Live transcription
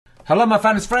Hello, my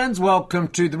fans friends. Welcome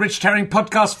to the Richard Herring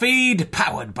podcast feed,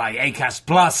 powered by Acast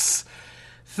Plus.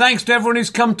 Thanks to everyone who's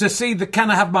come to see the Can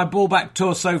I Have My Ball Back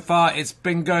tour so far. It's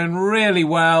been going really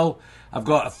well. I've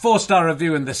got a 4-star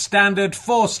review in The Standard,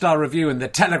 4-star review in The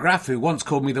Telegraph, who once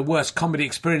called me the worst comedy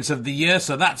experience of the year,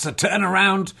 so that's a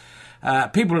turnaround.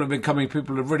 People have been coming,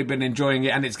 people have really been enjoying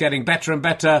it, and it's getting better and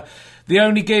better. The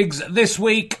only gigs this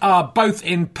week are both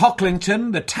in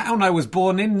Pocklington, the town I was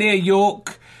born in, near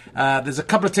York. There's a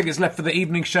couple of tickets left for the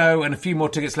evening show and a few more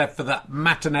tickets left for the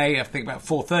matinee, I think about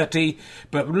 4:30.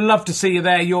 But would love to see you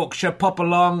there, Yorkshire. Pop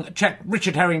along. Check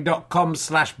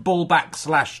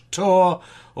richardherring.com/ballback/tour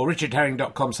or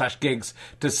richardherring.com/gigs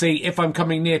to see if I'm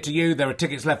coming near to you. There are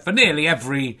tickets left for nearly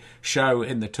every show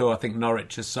in the tour. I think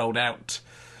Norwich has sold out.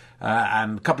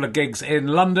 And a couple of gigs in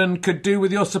London could do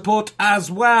with your support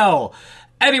as well.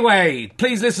 Anyway,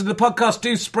 please listen to the podcast.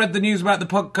 Do spread the news about the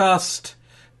podcast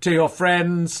to your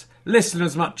friends. Listen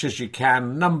as much as you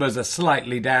can. Numbers are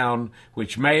slightly down,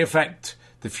 which may affect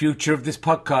the future of this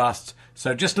podcast.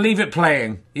 So just leave it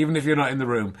playing, even if you're not in the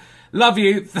room. Love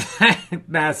you.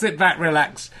 Now sit back,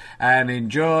 relax, and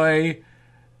enjoy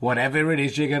whatever it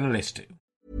is you're going to listen to.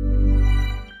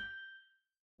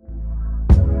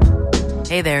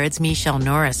 Hey there, it's Michelle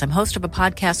Norris. I'm host of a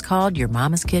podcast called Your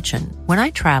Mama's Kitchen. When I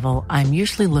travel, I'm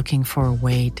usually looking for a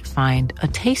way to find a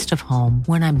taste of home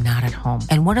when I'm not at home.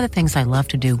 And one of the things I love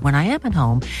to do when I am at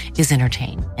home is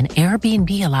entertain. And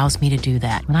Airbnb allows me to do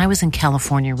that. When I was in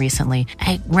California recently,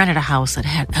 I rented a house that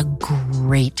had a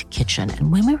great kitchen.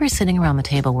 And when we were sitting around the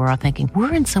table, we're all thinking,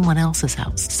 we're in someone else's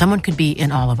house. Someone could be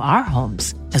in all of our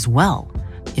homes as well.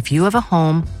 If you have a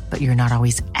home, but you're not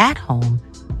always at home,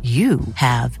 you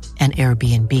have an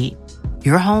Airbnb.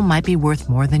 Your home might be worth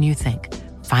more than you think.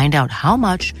 Find out how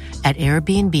much at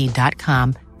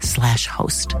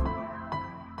airbnb.com/host.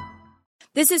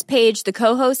 This is Paige, the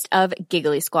co-host of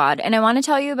Giggly Squad, and I want to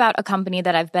tell you about a company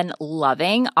that I've been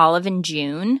loving, Olive &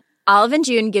 June. Olive &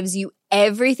 June gives you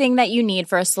everything that you need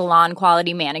for a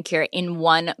salon-quality manicure in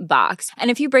one box.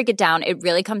 And if you break it down, it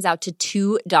really comes out to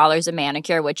 $2 a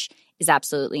manicure, which is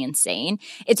absolutely insane.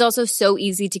 It's also so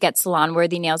easy to get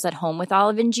salon-worthy nails at home with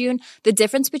Olive & June. The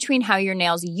difference between how your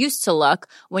nails used to look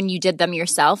when you did them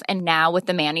yourself and now with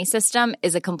the Mani system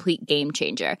is a complete game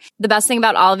changer. The best thing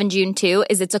about Olive & June, too,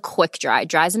 is it's a quick dry.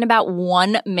 Dries in about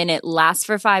 1 minute, lasts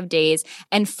for 5 days,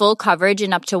 and full coverage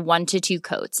in up to 1 to 2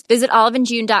 coats. Visit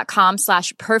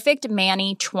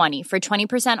oliveandjune.com/perfectmani20 for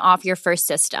 20% off your first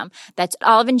system. That's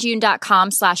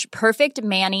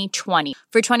oliveandjune.com/perfectmani20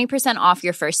 for 20% off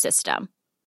your first system.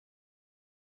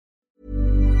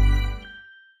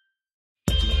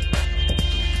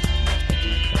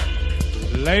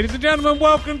 Ladies and gentlemen,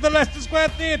 welcome to the Leicester Square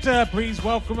Theatre. Please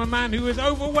welcome a man who is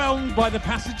overwhelmed by the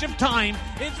passage of time.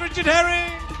 It's Richard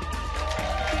Herring.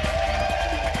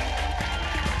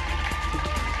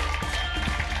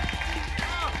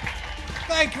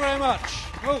 Thank you very much.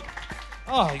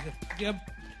 You're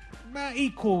about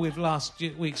equal with last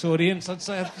week's audience. I'd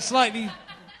say slightly,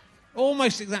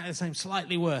 almost exactly the same,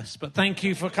 slightly worse. But thank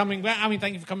you for coming back.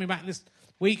 Thank you for coming back this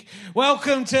week.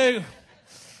 Welcome,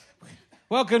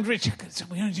 Richard.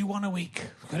 We only do one a week.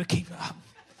 We've got to keep it up.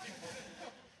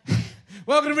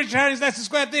 Welcome to Richard Herring's Leicester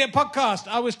Square Theatre podcast.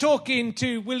 I was talking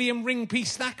to William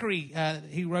Ringpeace Thackeray,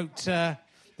 who wrote the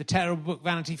terrible book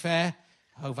Vanity Fair.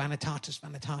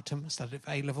 Vanitatum, I studied it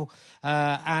for A-level.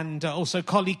 And also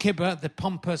Colley Cibber, the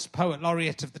pompous poet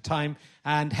laureate of the time,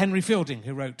 and Henry Fielding,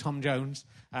 who wrote Tom Jones.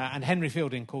 And Henry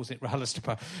Fielding calls it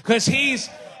RHLSTP, because he's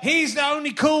the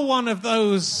only cool one of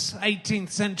those 18th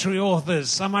century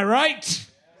authors. Am I right?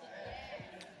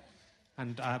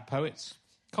 And poets.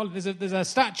 There's a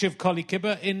statue of Colley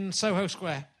Cibber in Soho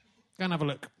Square. Go and have a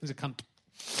look. There's a cunt.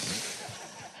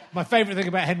 My favourite thing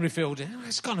about Henry Fielding,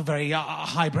 it's gone a very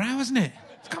highbrow, hasn't it?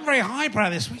 It's gone very highbrow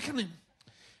this week, hasn't it?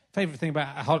 Favourite thing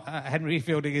about Henry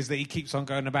Fielding is that he keeps on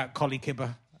going about Colley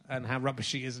Cibber and how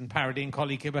rubbish he is and parodying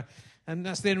Colley Cibber. And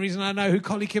that's the only reason I know who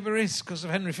Colley Cibber is, because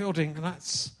of Henry Fielding. And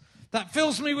that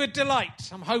fills me with delight.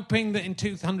 I'm hoping that in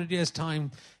 200 years' time,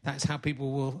 that's how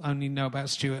people will only know about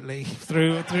Stuart Lee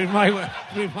through my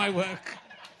work.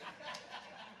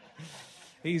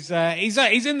 He's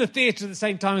in the theatre at the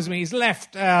same time as me. He's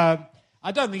left.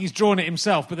 I don't think he's drawn it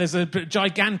himself, but there's a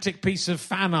gigantic piece of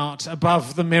fan art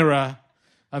above the mirror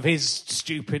of his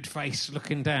stupid face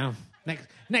looking down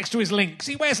next to his links.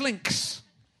 He wears links.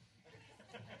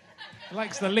 He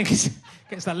likes the links.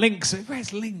 Gets the links. He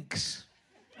wears links.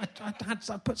 I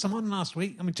put some on last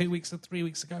week. 3 weeks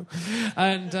ago,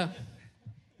 and it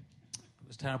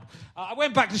was terrible. I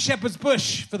went back to Shepherd's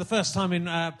Bush for the first time in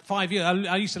 5 years.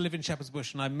 I used to live in Shepherd's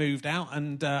Bush, and I moved out,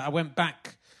 and I went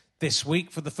back this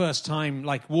week for the first time,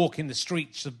 like walking the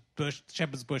streets of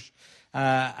Shepherd's Bush.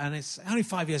 And it's only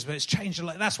 5 years, but it's changed a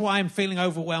lot. That's why I'm feeling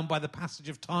overwhelmed by the passage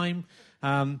of time.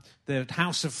 The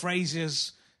House of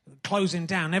Fraser's closing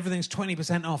down. Everything's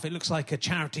 20% off. It looks like a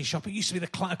charity shop. It used to be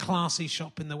a classy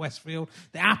shop in the Westfield.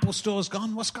 The Apple store's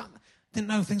gone. What's gone? Didn't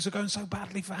know things were going so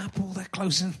badly for Apple. They're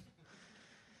closing.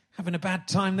 Having a bad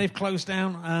time. They've closed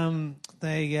down.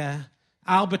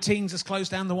 Albertines has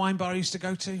closed down, the wine bar I used to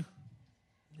go to.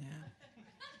 Yeah.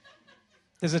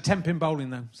 There's a 10-pin bowling,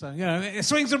 though. So, it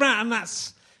swings around, and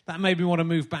that made me want to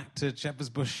move back to Shepherd's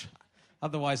Bush.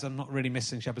 Otherwise, I'm not really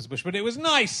missing Shepherd's Bush. But it was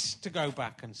nice to go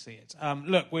back and see it.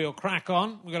 Look, we'll crack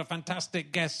on. We've got a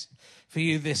fantastic guest for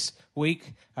you this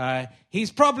week.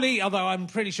 He's probably, although I'm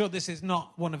pretty sure this is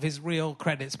not one of his real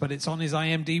credits, but it's on his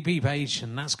IMDb page,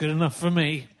 and that's good enough for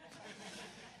me.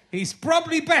 He's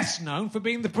probably best known for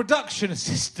being the production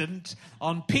assistant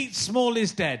on Pete Small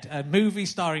is Dead, a movie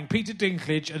starring Peter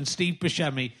Dinklage and Steve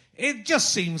Buscemi. It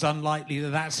just seems unlikely that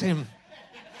that's him.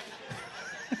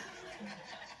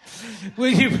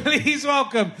 Will you please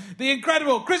welcome the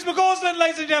incredible Chris McCausland,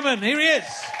 ladies and gentlemen. Here he is.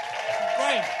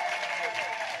 Great.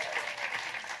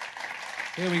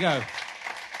 Here we go.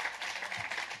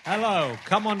 Hello.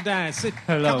 Come on down.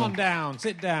 Hello. Come on down.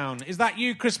 Sit down. Is that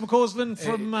you, Chris McCausland,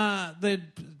 from the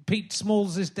Pete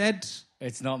Smalls is Dead?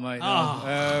 It's not, mate. No.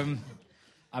 Oh.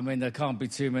 I mean, there can't be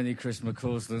too many Chris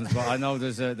McCauslands, but I know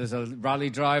there's a rally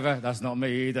driver. That's not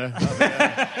me either.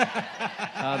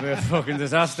 That'd be a fucking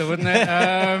disaster, wouldn't it?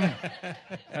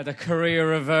 Had a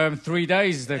career of 3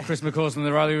 days, the Chris McCausland,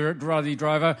 the rally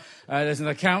driver. There's an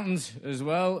accountant as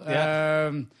well.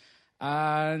 Yeah.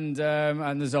 And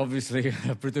there's obviously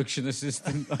a production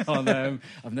assistant on...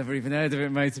 I've never even heard of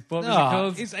it, mate. What was it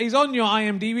called? He's on your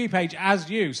IMDb page as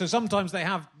you. So sometimes they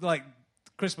have, like,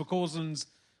 Chris McCausland's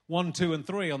 1, 2, and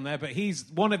 3 on there, but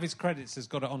one of his credits has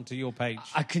got it onto your page.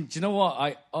 Do you know what?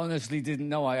 I honestly didn't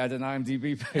know I had an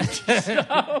IMDb page.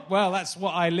 So. Well, that's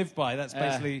what I live by. That's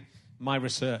basically my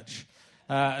research.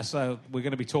 So we're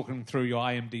going to be talking through your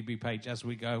IMDb page as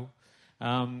we go.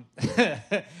 What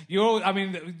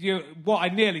I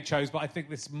nearly chose, but I think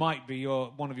this might be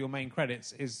one of your main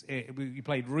credits, is you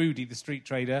played Rudy, the street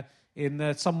trader, in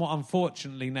the somewhat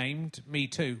unfortunately named Me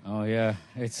Too. Oh, yeah.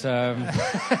 It's...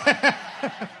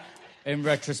 in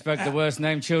retrospect, the worst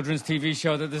named children's TV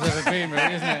show that there's ever been,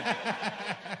 really, isn't it?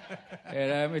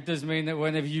 It does mean that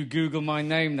whenever you Google my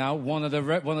name now, one of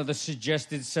the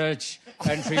suggested search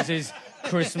entries is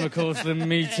Chris McCausland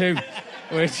Me Too,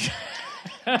 which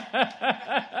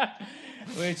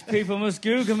people must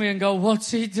Google me and go,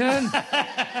 what's he done?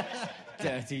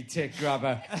 Dirty tit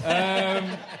grabber.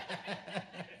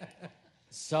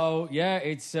 So yeah,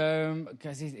 it's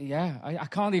I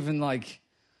can't even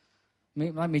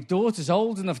my daughter's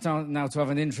old enough now to have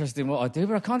an interest in what I do,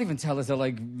 but I can't even tell her to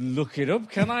look it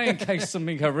up, can I? In case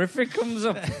something horrific comes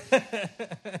up.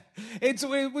 Was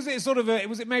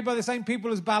it made by the same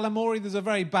people as Balamory? There's a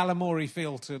very Balamory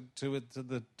feel to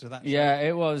that. Yeah,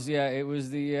 it was. Yeah, it was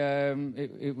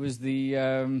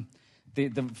the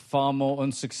far more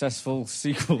unsuccessful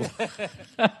sequel.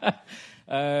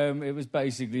 It was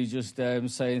basically just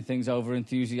saying things over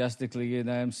enthusiastically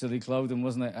in silly clothing,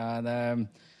 wasn't it? And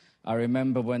I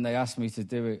remember when they asked me to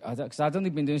do it, because I'd only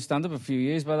been doing stand-up a few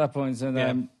years by that point,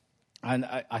 and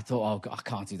I thought, I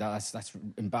can't do that. That's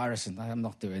embarrassing. I'm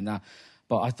not doing that.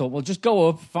 But I thought, well, just go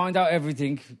up, find out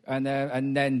everything, and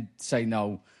then say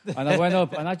no. And I went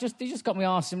up, and they just got me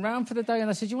arsing around for the day. And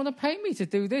I said, you want to pay me to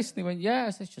do this? And he went, yeah. I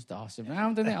said, it's just arsing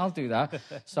around, isn't it? I'll do that.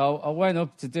 So I went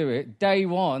up to do it. Day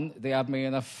one, they had me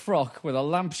in a frock with a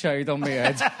lampshade on my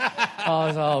head. I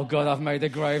was, oh, God, I've made a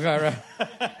grave error.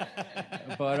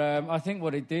 But I think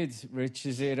what it did, Rich,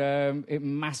 is it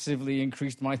massively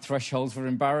increased my threshold for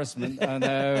embarrassment,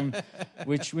 and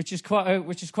which is quite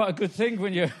a good thing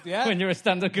when you're a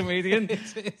stand-up comedian.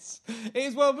 It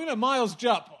is. Well, Miles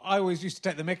Jupp, I always used to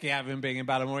take the mickey out of him being in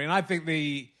Balamory, and I think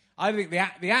the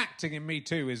acting in Me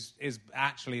Too is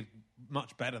actually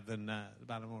much better than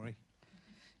Balamory.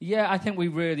 Yeah, I think we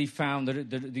really found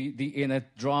the inner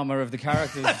drama of the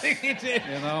characters. I think you did.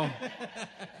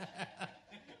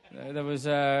 There was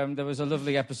a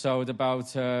lovely episode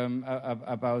about going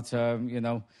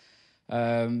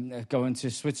to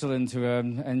Switzerland to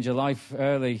end your life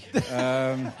early,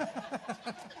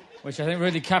 which I think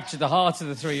really captured the heart of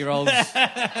the 3-year-olds.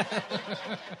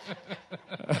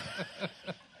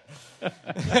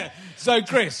 So,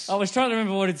 Chris, I was trying to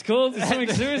remember what it's called. It's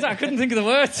something serious. I couldn't think of the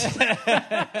words.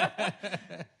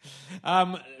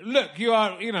 Look, you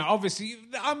are, obviously,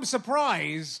 I'm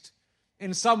surprised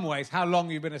in some ways how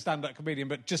long you've been a stand-up comedian,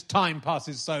 but just time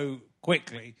passes so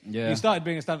quickly. Yeah. You started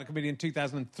being a stand-up comedian in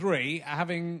 2003,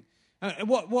 having...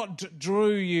 what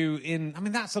drew you in? I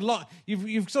mean, that's a lot.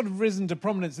 You've sort of risen to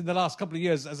prominence in the last couple of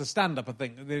years as a stand-up. I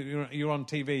think you're on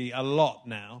TV a lot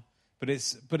now, but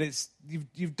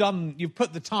you've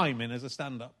put the time in as a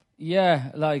stand-up.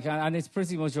 Yeah, like, and it's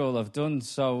pretty much all I've done.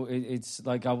 So it's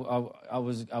like I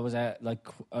was at like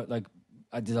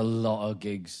I did a lot of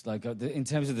gigs. Like in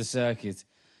terms of the circuit,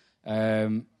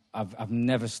 I've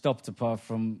never stopped apart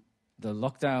from the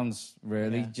lockdowns,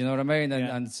 really. Yeah. Do you know what I mean? And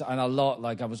Yeah. and a lot,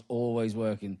 like I was always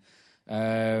working.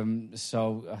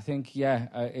 So I think,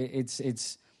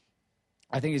 it's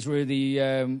I think it's really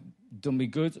done me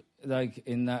good. Like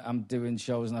in that I'm doing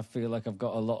shows and I feel like I've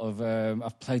got a lot of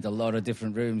I've played a lot of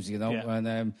different rooms, you know, Yeah.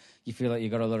 and you feel like you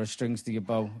got a lot of strings to your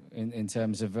bow in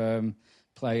terms of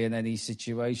playing any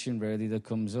situation really that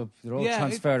comes up. They're all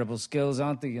transferable skills,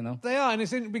 aren't they? You know, They are, and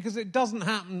it's because it doesn't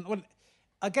happen. Well,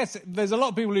 I guess there's a lot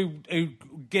of people who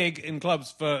gig in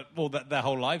clubs for their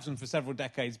whole lives and for several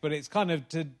decades, but it's kind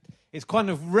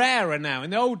of rarer now.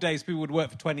 In the old days, people would work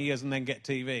for 20 years and then get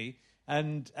TV,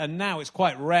 and now it's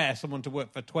quite rare someone to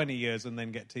work for 20 years and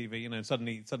then get TV. You know,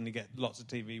 suddenly get lots of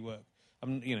TV work.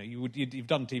 You know, you've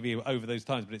done TV over those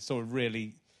times, but it's sort of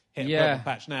really hit a purple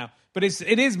patch now. But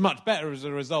it is much better as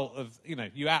a result of, you know,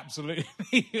 you absolutely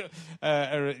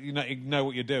know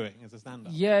what you're doing as a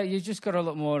stand-up. Yeah, you just got a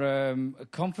lot more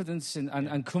confidence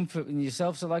and comfort in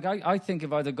yourself. So, like, I think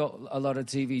if I'd have got a lot of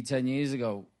TV 10 years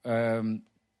ago,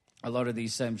 a lot of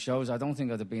these same shows, I don't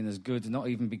think I'd have been as good, not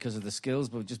even because of the skills,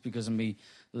 but just because of me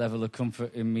level of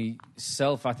comfort in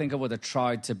myself. I think I would have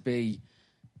tried to be,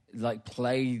 like,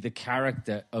 play the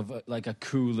character of, like, a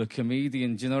cooler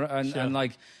comedian, do you know? And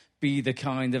like, be the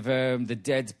kind of the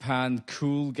deadpan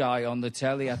cool guy on the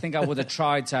telly. I think I would have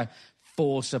tried to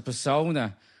force a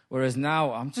persona, whereas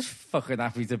now I'm just fucking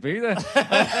happy to be there.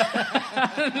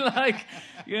 Like,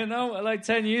 you know, like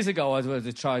 10 years ago I would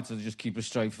have tried to just keep a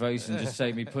straight face and just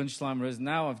say me punchline, whereas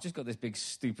now I've just got this big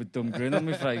stupid dumb grin on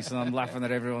my face and I'm laughing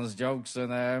at everyone's jokes,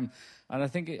 and I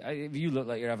think if you look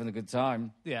like you're having a good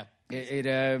time,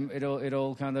 it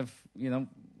all kind of, you know,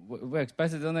 works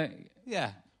better, doesn't it? Yeah.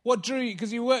 What drew you?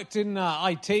 Because you worked in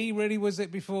IT, really, was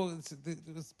it before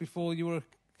you were a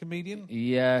comedian?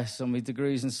 Yeah, so my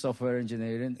degree's in software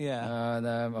engineering. Yeah. And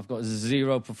I've got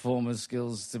zero performance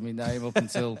skills to my name up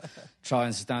until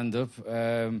trying stand-up.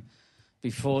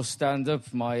 Before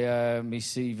stand-up, my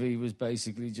CV was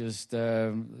basically just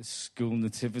school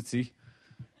nativity.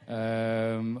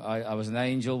 I was an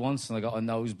angel once and I got a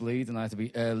nosebleed and I had to be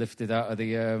airlifted out of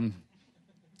the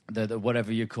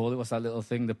whatever you call it, what's that little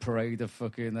thing, the parade of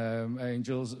fucking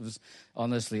angels. It was,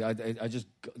 honestly, I just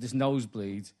got this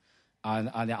nosebleed, and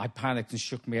I panicked and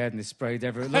shook my head and it sprayed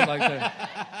everywhere.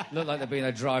 It looked like there'd been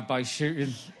a drive-by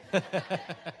shooting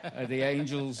at the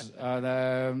angels,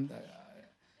 and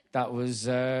that was.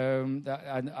 And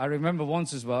I remember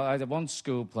once as well. I had one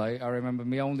school play. I remember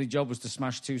my only job was to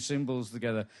smash two cymbals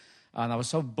together, and I was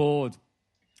so bored.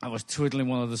 I was twiddling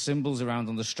one of the cymbals around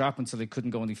on the strap until it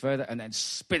couldn't go any further and then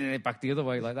spinning it back the other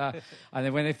way like that. And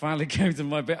then when it finally came to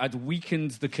my bit, I'd weakened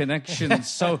the connection.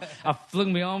 So I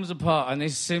flung my arms apart and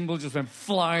this cymbal just went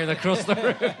flying across the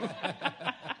room.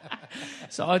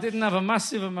 So I didn't have a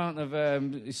massive amount of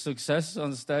success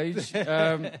on stage.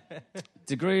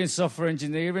 Degree in software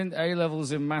engineering,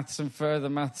 A-levels in maths and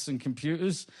further maths and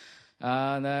computers.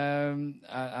 And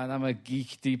I'm a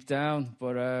geek deep down,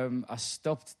 but I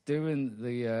stopped doing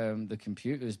the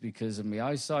computers because of my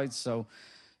eyesight. So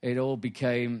it all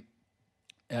became,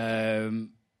 you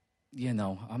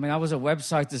know, I mean, I was a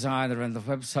website designer, and the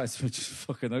websites were just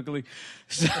fucking ugly.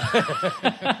 So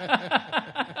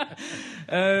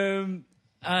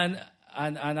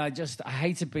And I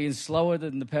hated being slower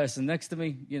than the person next to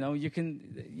me. You know, you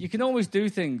can always do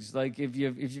things. Like if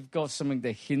you've got something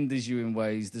that hinders you in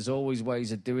ways, there's always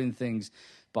ways of doing things.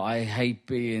 But I hate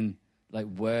being like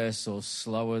worse or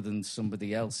slower than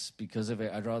somebody else because of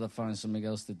it. I'd rather find something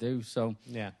else to do. So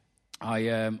yeah,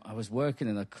 I was working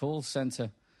in a call center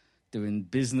doing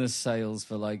business sales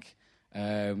for like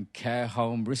care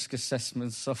home risk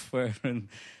assessment software, and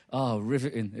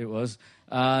riveting it was.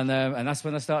 And that's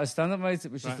when I started stand-up, mate.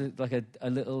 It was just like a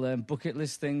little bucket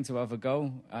list thing to have a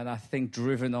go. And I think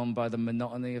driven on by the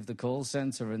monotony of the call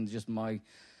centre and just my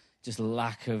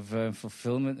lack of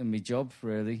fulfilment in my job,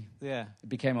 really. Yeah. It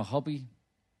became a hobby.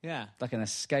 Yeah. Like an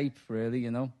escape, really,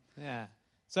 you know? Yeah.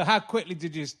 So how quickly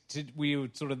did it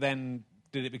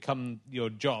become your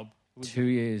job? 2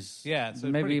 years. Yeah, so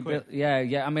maybe pretty quick.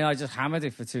 Yeah. I mean, I just hammered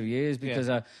it for 2 years because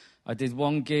I did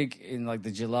one gig in like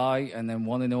the July, and then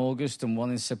one in August, and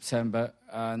one in September,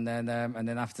 and then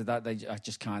after that,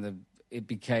 it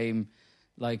became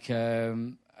like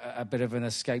a bit of an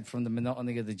escape from the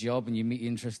monotony of the job, and you meet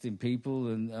interesting people,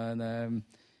 and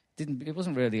it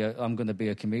wasn't really I'm going to be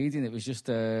a comedian. It was just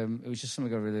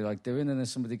something I really liked doing, and then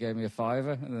somebody gave me a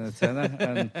fiver and then a tenner,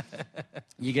 and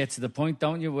you get to the point,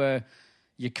 don't you, where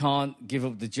you can't give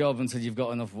up the job until you've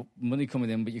got enough money coming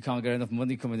in, but you can't get enough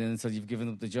money coming in until you've given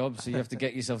up the job. So you have to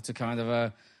get yourself to kind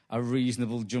of a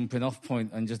reasonable jumping off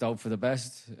point and just hope for the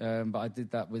best. But I did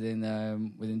that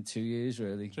within 2 years,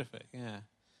 really. Terrific, yeah.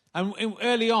 And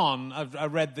early on, I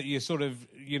read that you sort of,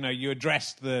 you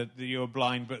addressed that you were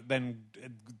blind, but then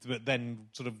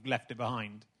sort of left it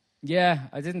behind. Yeah,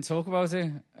 I didn't talk about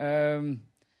it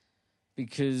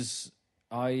because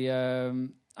I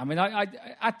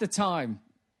at the time,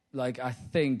 like, I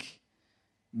think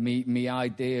me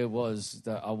idea was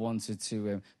that I wanted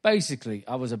to... basically,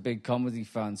 I was a big comedy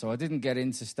fan, so I didn't get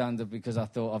into stand-up because I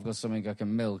thought I've got something I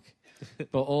can milk.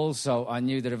 But also, I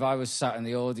knew that if I was sat in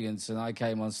the audience and I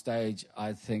came on stage,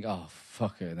 I'd think, oh,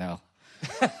 fucking hell.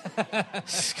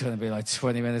 It's going to be like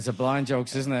 20 minutes of blind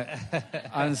jokes, isn't it?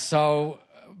 And so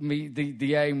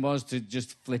the aim was to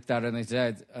just flip that on its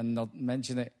head and not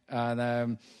mention it.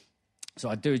 And so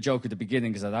I'd do a joke at the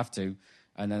beginning because I'd have to,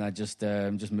 and then I'd just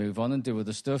move on and do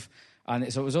other stuff.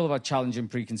 And so it was all about challenging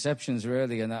preconceptions,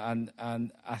 really. And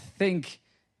I think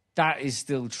that is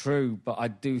still true, but I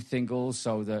do think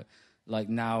also that, like,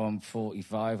 now I'm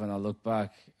 45 and I look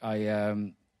back, I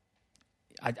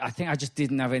think I just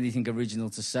didn't have anything original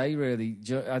to say, really.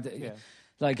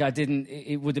 Like, I didn't...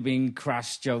 It would have been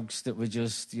crass jokes that were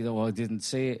just, I didn't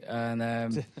see it. And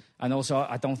and also,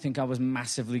 I don't think I was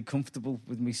massively comfortable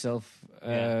with myself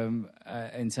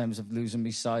in terms of losing my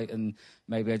sight, and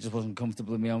maybe I just wasn't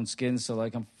comfortable in my own skin. So,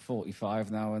 like, I'm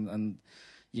 45 now, and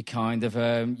you kind of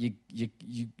you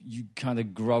kind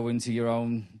of grow into your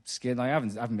own skin. I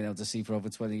haven't been able to see for over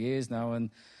 20 years now, and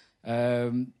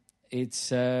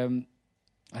it's...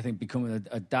 I think becoming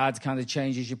a dad kind of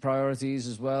changes your priorities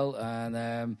as well,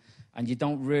 and you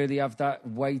don't really have that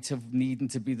weight of needing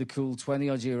to be the cool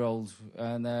 20-odd-year-old,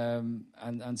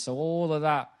 and so all of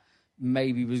that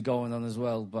maybe was going on as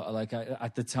well. But like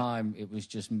at the time, it was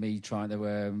just me trying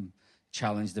to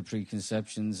challenge the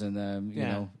preconceptions, and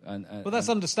well, that's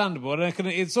understandable, and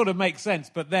it sort of makes sense.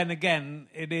 But then again,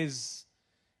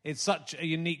 it's such a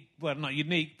unique, well, not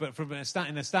unique, but from in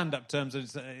a stand-up terms,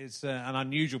 it's an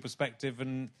unusual perspective,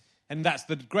 and that's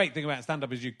the great thing about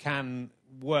stand-up is you can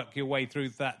work your way through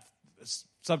that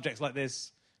subjects like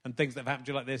this and things that have happened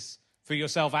to you like this for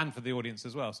yourself and for the audience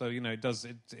as well. So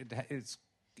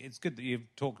it's good that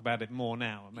you've talked about it more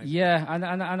now. Yeah, and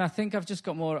I think I've just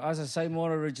got more, as I say,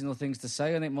 more original things to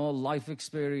say, and more life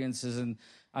experiences,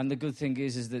 and the good thing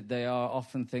is that they are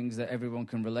often things that everyone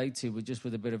can relate to, with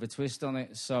a bit of a twist on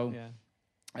it. So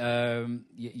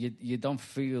you don't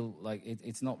feel like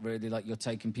it's not really like you're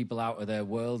taking people out of their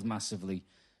world massively.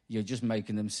 You're just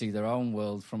making them see their own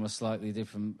world from a slightly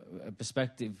different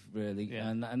perspective, really,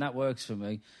 and that works for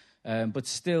me. But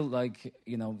still, like,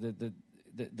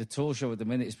 the tour show at the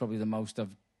minute is probably the most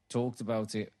I've talked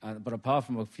about it. But apart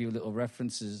from a few little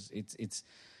references, it's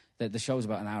the show's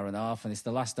about an hour and a half, and it's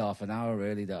the last half an hour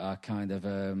really that I kind of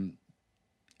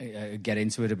get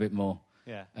into it a bit more.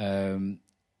 Yeah.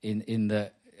 In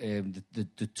the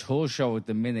tour show at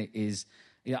the minute is,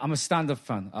 I'm a stand-up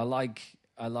fan. I like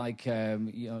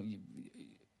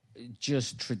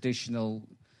just traditional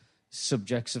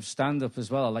subjects of stand-up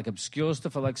as well. I like obscure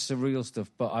stuff. I like surreal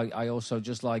stuff, but I also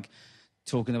just like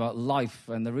talking about life.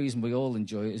 And the reason we all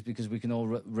enjoy it is because we can all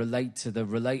relate to the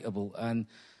relatable. And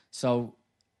so,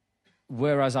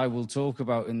 whereas I will talk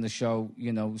about in the show,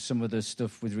 some of the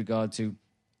stuff with regard to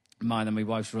mine and my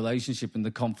wife's relationship and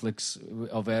the conflicts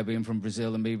of her being from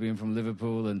Brazil and me being from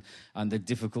Liverpool, and the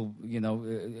difficult,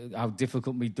 how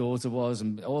difficult my daughter was,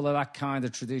 and all of that kind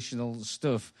of traditional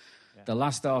stuff. Yeah. The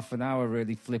last half an hour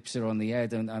really flips it on the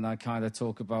head, and I kind of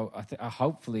talk about,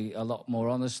 hopefully a lot more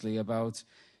honestly about,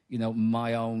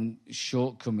 my own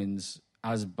shortcomings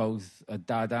as both a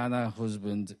dad and a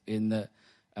husband, in that,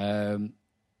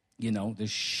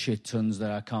 there's shit tons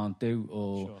that I can't do,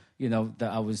 or, sure,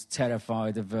 that I was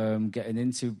terrified of getting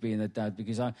into being a dad,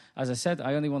 because as I said,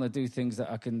 I only want to do things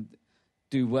that I can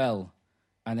do well.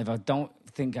 And if I don't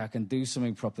think I can do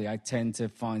something properly, I tend to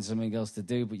find something else to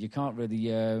do. But you can't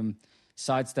really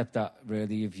sidestep that,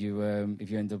 really, if you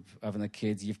end up having a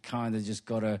kid. You've kind of just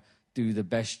got to do the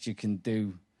best you can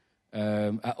do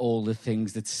at all the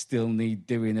things that still need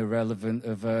doing, irrelevant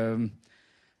of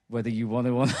whether you want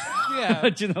to. Yeah,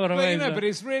 do you know what I mean? But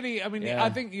it's really, I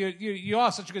think you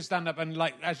are such a good stand-up, and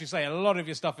like as you say, a lot of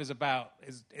your stuff is about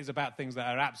things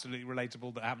that are absolutely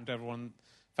relatable, that happen to everyone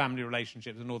family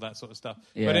relationships and all that sort of stuff.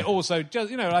 Yeah. But it also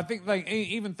just, I think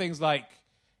even things like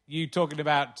you talking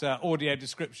about audio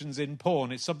descriptions in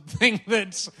porn, it's something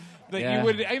that you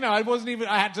would,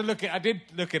 I had to I did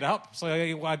look it up. So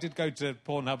I did go to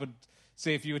Pornhub and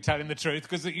see if you were telling the truth,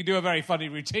 because you do a very funny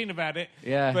routine about it.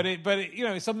 Yeah. But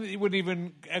it's something that you wouldn't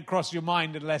even cross your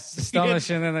mind unless...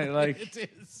 Astonishing, isn't it? Like, it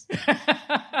is.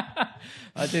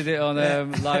 I did it on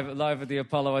live at the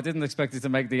Apollo. I didn't expect it to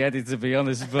make the edit, to be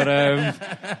honest, but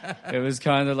it was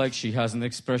kind of like, she has an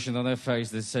expression on her face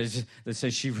that says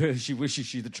she wishes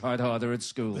she'd have tried harder at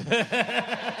school.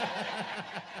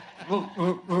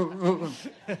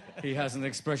 He has an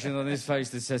expression on his face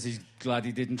that says he's glad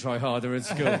he didn't try harder at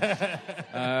school.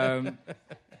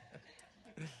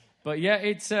 But yeah,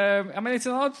 it's it's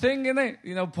an odd thing, isn't it?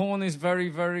 Porn is very,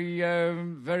 very,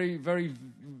 very, very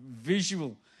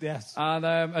visual. Yes. And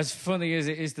as funny as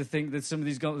it is to think that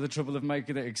somebody's gone to the trouble of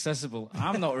making it accessible,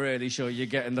 I'm not really sure you're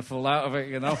getting the full out of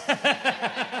it,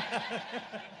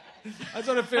 I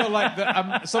sort of feel like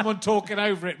that someone talking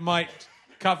over it might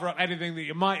cover up anything that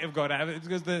you might have got out of it,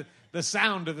 because the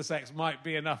sound of the sex might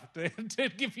be enough to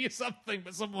give you something,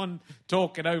 but someone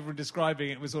talking over and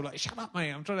describing it was all like, shut up, mate,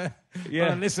 I'm trying to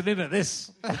listen in at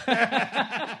this.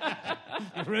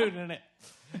 You're ruining it.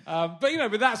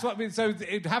 But that's what I mean. So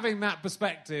having that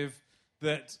perspective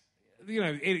that,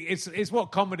 it's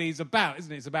what comedy is about,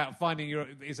 isn't it? It's about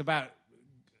it's about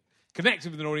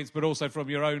connecting with an audience, but also from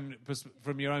your own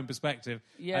perspective.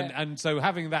 Yeah. And so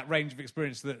having that range of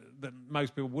experience that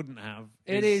most people wouldn't have.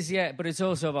 It is, yeah, but it's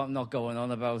also about not going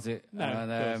on about it. No,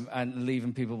 and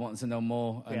leaving people wanting to know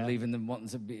more, and leaving them wanting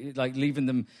to be, leaving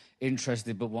them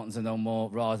interested but wanting to know more,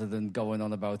 rather than going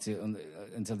on about it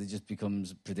until it just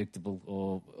becomes predictable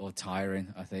or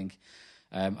tiring, I think.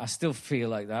 I still feel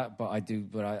like that, but I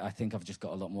think I've just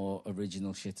got a lot more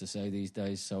original shit to say these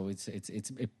days, so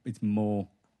it's more...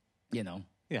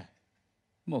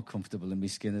 more comfortable in my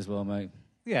skin as well, mate.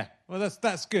 Yeah, well,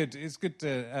 that's good. It's good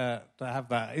to have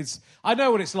that. I know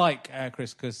what it's like,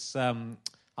 Chris, because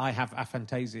I have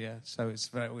aphantasia, so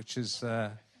so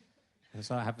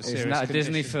I have a serious. Isn't that a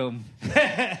condition. Disney film?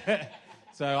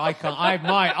 So I can't.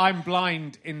 I'm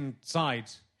blind inside.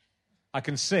 I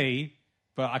can see,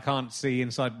 but I can't see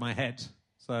inside my head.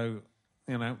 So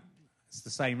it's the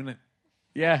same, isn't it?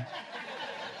 Yeah.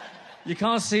 You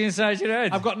can't see inside your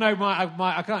head. I've got no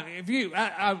I can't. If you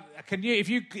can you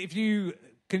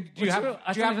do you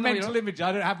have mental images?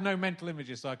 I don't have no mental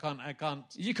images, so I can't.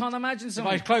 You can't imagine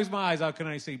something. If I close my eyes, I can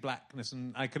only see blackness,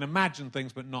 and I can imagine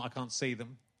things, but I can't see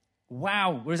them.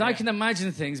 Wow. Whereas I can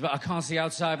imagine things, but I can't see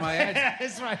outside my head.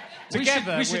 That's right.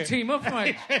 Together, we should team up,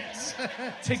 mate.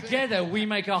 Together, we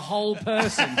make a whole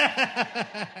person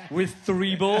with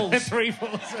 3 balls. 3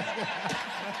 balls.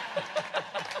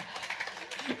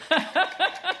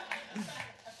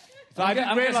 So I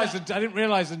didn't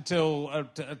realise until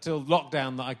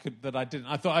lockdown that I didn't.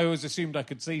 I thought I always assumed I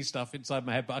could see stuff inside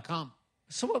my head, but I can't.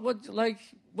 So what do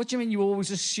you mean you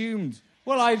always assumed?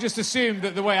 Well, I just assumed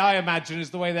that the way I imagine is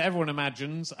the way that everyone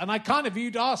imagines, and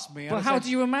you'd asked me. Well, how do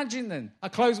you imagine then? I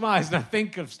close my eyes and I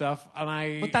think of stuff,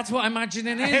 and But that's what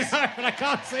imagining is. But I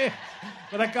can't see it.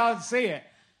 But I can't see it.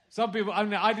 Some people,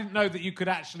 I didn't know that you could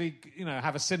actually,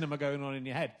 have a cinema going on in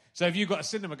your head. So if you've got a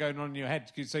cinema going on in your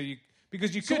head, because you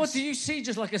could... So what do you see,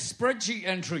 just like a spreadsheet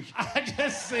entry? I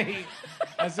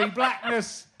see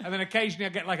blackness, and then occasionally I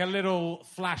get like a little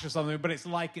flash or something, but it's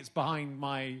like it's behind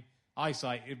my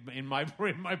eyesight in my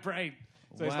brain.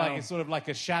 So it's sort of like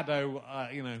a shadow,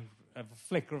 a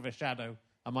flicker of a shadow.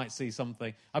 I might see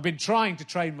something. I've been trying to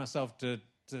train myself to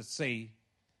see...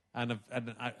 And I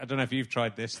don't know if you've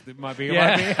tried this. It might be.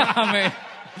 I mean,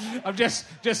 I'm just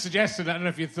suggesting. I don't know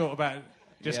if you thought about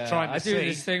trying to see. I do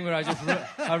this thing where I just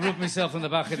I rub myself on the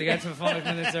back of the head for 5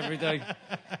 minutes every day.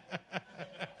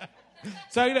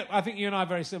 So I think you and I are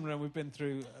very similar, and we've been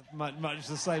through much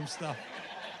the same stuff.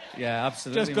 Yeah,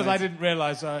 absolutely. Just because I didn't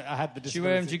realise I had the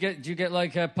disability. Do you get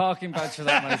like a parking badge for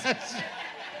that, mate?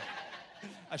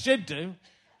 I should do.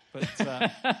 But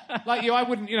like you, I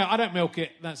wouldn't. I don't milk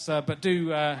it.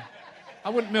 I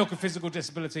wouldn't milk a physical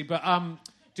disability. But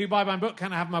do buy my book.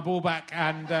 Can I have my ball back?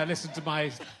 And listen to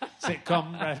my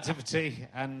sitcom Relativity.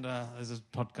 And there's a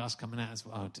podcast coming out as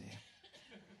well. Oh dear.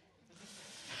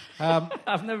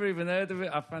 I've never even heard of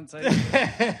it. I fancy.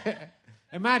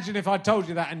 Imagine if I told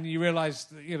you that and you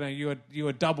realised that you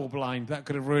were double blind. That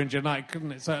could have ruined your night,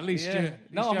 couldn't it? So at least you.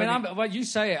 No, I mean, when you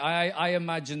say it, I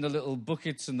imagine the little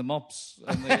buckets and the mops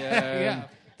and the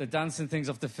the dancing things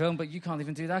off the film. But you can't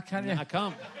even do that, can you? I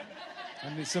can't.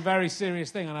 And it's a very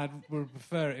serious thing, and I would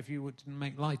prefer it if you wouldn't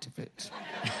make light of it.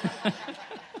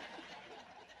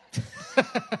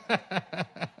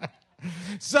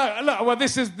 So, look, well,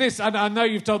 this, and I know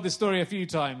you've told this story a few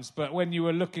times, but when you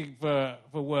were looking for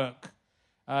work,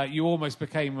 you almost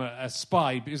became a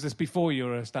spy. Was this before you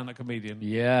were a stand-up comedian?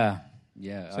 Yeah.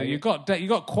 So you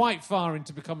got quite far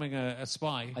into becoming a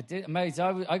spy. I did, mate.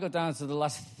 I got down to the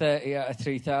last 30 out of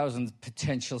 3,000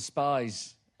 potential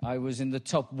spies. I was in the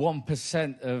top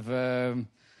 1%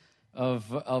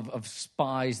 of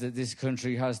spies that this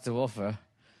country has to offer.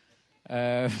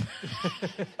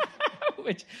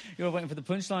 Which you're waiting for the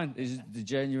punchline is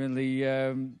genuinely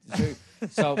true.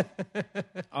 So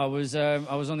I was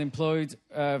unemployed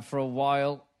for a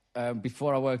while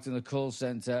before I worked in the call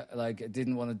centre. Like, I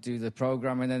didn't want to do the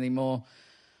programming anymore,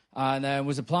 and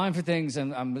was applying for things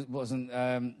and wasn't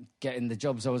getting the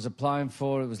jobs I was applying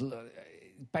for. It was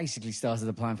basically started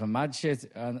applying for mad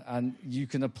shit, and you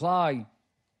can apply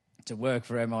to work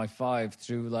for MI5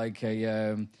 through like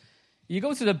a. You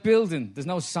go to the building, there's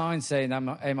no sign saying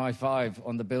MI5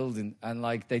 on the building, and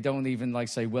like they don't even like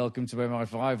say welcome to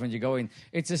MI5 when you go in.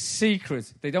 It's a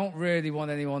secret. They don't really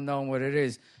want anyone knowing what it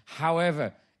is.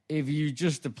 However, if you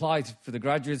just apply for the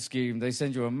graduate scheme, they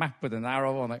send you a map with an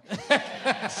arrow on it.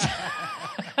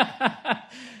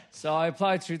 So I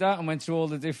applied through that and went through all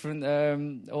the different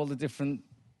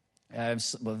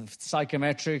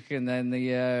psychometric, and then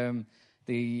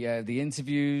the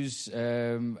interviews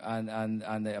and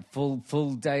a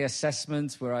full day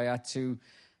assessment where I had to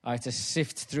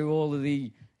sift through all of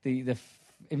the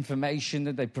information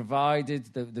that they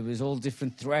provided. There was all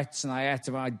different threats, and I had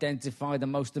to identify the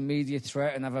most immediate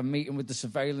threat and have a meeting with the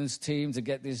surveillance team to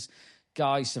get this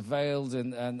guy surveilled.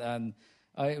 And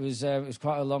it was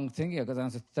quite a long thing. I got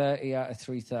down to 30 out of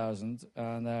 3,000,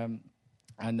 and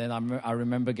then I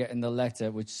remember getting the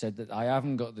letter which said that I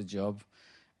haven't got the job.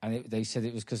 And they said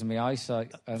it was because of my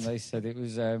eyesight. And they said it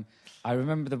was... I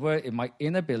remember the word... my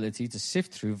inability to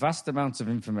sift through vast amounts of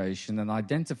information and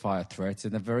identify a threat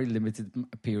in a very limited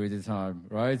period of time,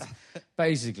 right?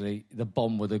 Basically, the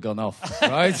bomb would have gone off,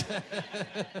 right?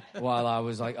 While I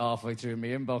was, like, halfway through my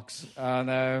inbox. And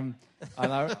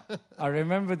I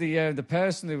remember the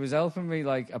person who was helping me,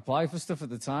 like, apply for stuff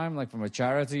at the time, like, from a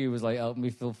charity who was, like, helping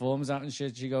me fill forms out and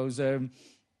shit. She goes,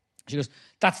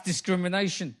 that's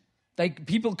discrimination.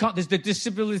 People can't. There's the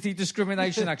Disability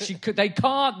Discrimination Act. They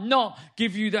can't not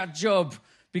give you that job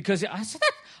because I said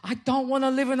I don't want to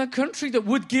live in a country that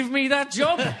would give me that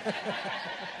job.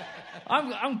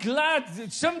 I'm glad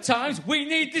that sometimes we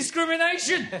need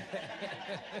discrimination.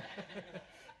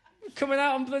 Coming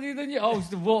out on bloody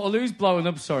the Waterloo's blowing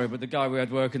up. Sorry, but the guy we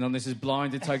had working on this is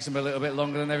blind. It takes him a little bit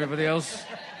longer than everybody else.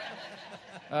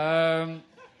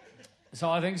 So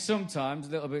I think sometimes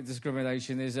a little bit of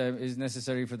discrimination is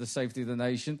necessary for the safety of the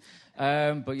nation.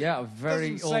 But yeah,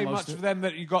 very doesn't say almost... much for them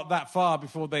that you got that far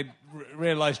before they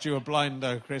realised you were blind,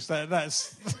 though, Chris.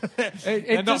 That's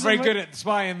they're not very good at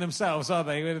spying themselves, are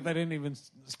they? They didn't even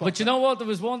spot But you know what? There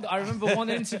was one... I remember one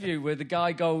interview where the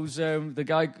guy goes... The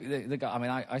guy... I mean,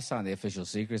 I signed the Official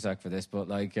Secrets Act for this, but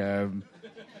like...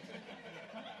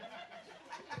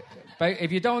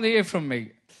 if you don't hear from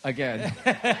me again...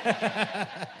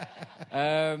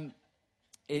 I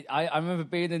remember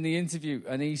being in the interview,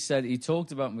 and he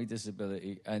talked about my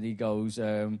disability, and he goes,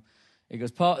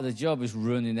 part of the job is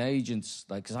running agents,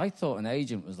 like, because I thought an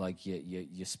agent was like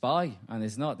your spy, and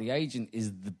it's not. The agent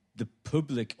is the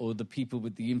public or the people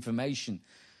with the information,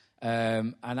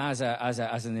 and as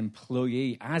an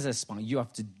employee, as a spy, you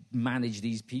have to manage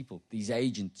these people, these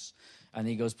agents. And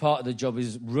he goes, part of the job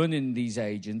is running these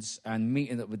agents and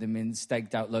meeting up with them in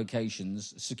staked out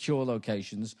locations, secure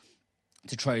locations,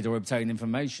 to trade or obtain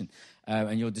information.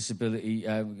 And your disability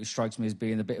strikes me as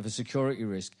being a bit of a security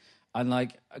risk. And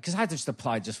like, because I just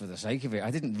applied just for the sake of it. I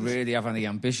didn't really have any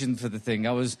ambition for the thing.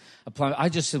 I was applying. I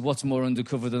just said, what's more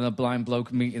undercover than a blind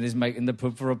bloke meeting his mate in the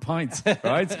pub for a pint,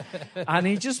 right? And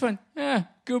he just went, yeah,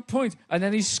 good point. And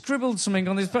then he scribbled something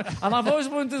on his pen. And I've always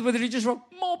wondered whether he just wrote,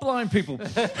 more blind people.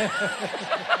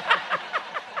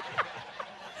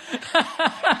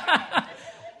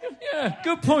 Yeah,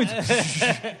 good point.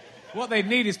 What they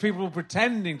need is people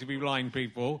pretending to be blind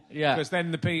people. Yeah. Because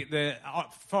then the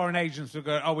foreign agents will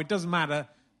go, oh, it doesn't matter.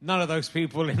 None of those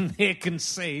people in here can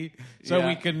see, so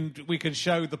Yeah. we can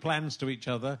show the plans to each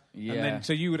other. Yeah. And then,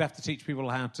 so you would have to teach people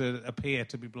how to appear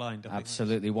to be blind. I think.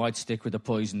 Absolutely. White stick with a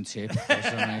poison tip or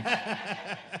something.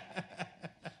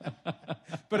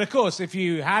 But of course, if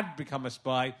you had become a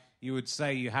spy, you would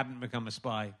say you hadn't become a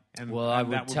spy. Well, I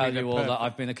would tell you all that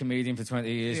I've been a comedian for 20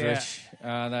 years, Yeah. Rich.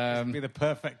 And, It'd be the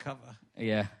perfect cover.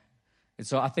 yeah.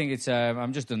 So I think it's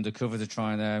I'm just undercover to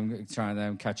try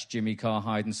and catch Jimmy Carr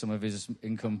hiding some of his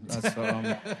income. That's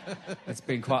what it's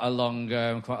been quite a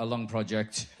long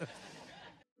project.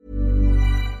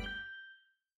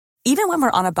 Even when we're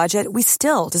on a budget, we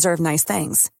still deserve nice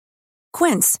things.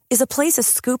 Quince is a place to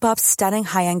scoop up stunning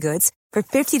high-end goods for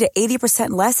 50 to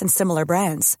 80% less than similar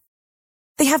brands.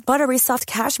 They have buttery soft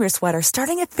cashmere sweaters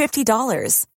starting at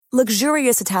 $50,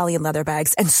 luxurious Italian leather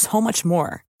bags, and so much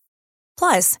more.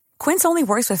 Plus, Quince only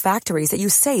works with factories that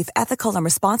use safe, ethical, and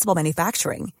responsible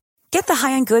manufacturing. Get the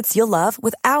high-end goods you'll love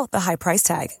without the high price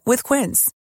tag with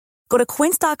Quince. Go to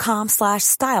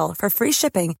quince.com/style for free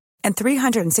shipping and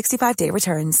 365-day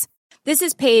returns. This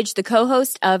is Paige, the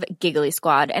co-host of Giggly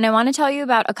Squad, and I want to tell you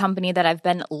about a company that I've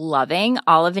been loving,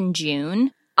 Olive &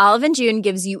 June. Olive & June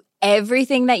gives you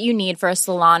everything that you need for a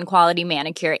salon-quality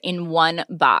manicure in one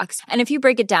box. And if you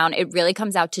break it down, it really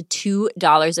comes out to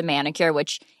 $2 a manicure,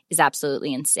 which is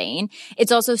absolutely insane.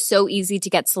 It's also so easy to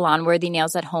get salon-worthy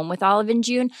nails at home with Olive &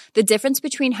 June. The difference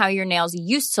between how your nails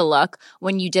used to look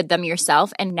when you did them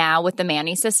yourself and now with the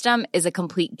Mani system is a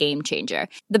complete game changer.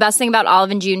 The best thing about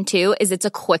Olive & June, too, is it's a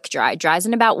quick dry. Dries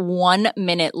in about 1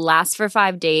 minute, lasts for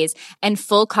 5 days, and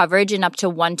full coverage in up to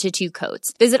 1 to 2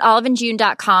 coats. Visit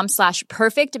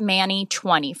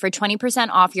oliveandjune.com/perfectmani20 for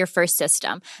 20% off your first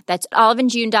system. That's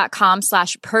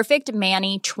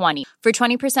oliveandjune.com/perfectmani20 for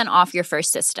 20% off your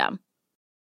first system.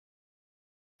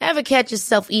 Ever catch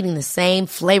yourself eating the same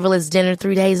flavorless dinner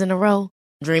 3 days in a row?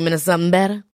 Dreaming of something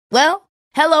better? Well,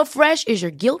 HelloFresh is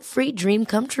your guilt-free dream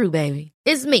come true, baby.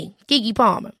 It's me, Keke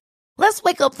Palmer. Let's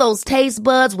wake up those taste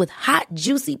buds with hot,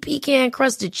 juicy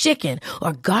pecan-crusted chicken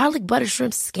or garlic butter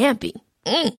shrimp scampi.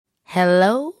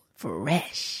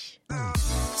 HelloFresh.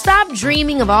 Stop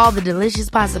dreaming of all the delicious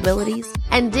possibilities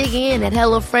and dig in at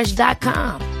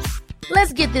HelloFresh.com.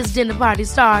 Let's get this dinner party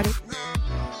started.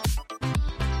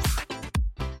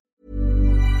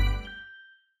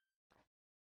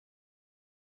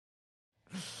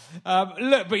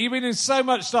 Look, but you've been in so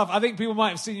much stuff. I think people might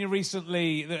have seen you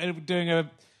recently doing a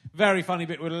very funny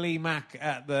bit with Lee Mack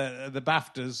at the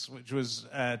BAFTAs, which was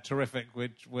terrific,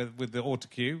 with the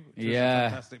autocue. Which was a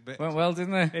fantastic bit. Went well,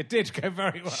 didn't it? It did go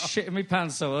very well. Shit in my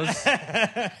pants, I was.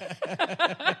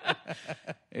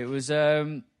 It was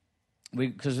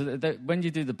because when you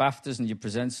do the BAFTAs and you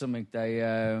present something,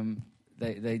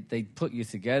 they put you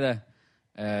together.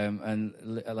 And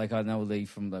like I know Lee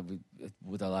from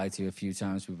Would I Lie to You a few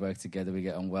times. We've worked together, we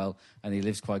get on well, and he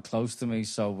lives quite close to me.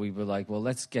 So we were like, well,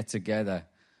 let's get together,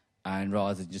 and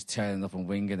rather than just turning up and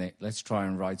winging it, let's try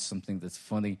and write something that's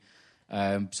funny.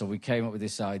 So we came up with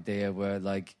this idea where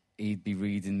like he'd be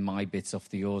reading my bits off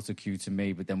the autocue to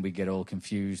me, but then we get all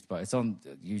confused. But it's on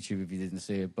YouTube if you didn't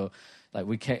see it. But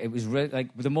like it was really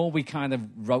like the more we kind of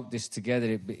wrote this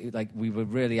together, like we were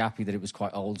really happy that it was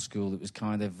quite old school. It was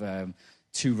kind of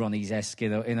Two Ronnies-esque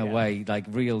in a way, like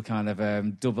real kind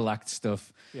of double act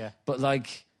stuff. Yeah. But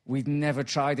like we'd never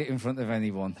tried it in front of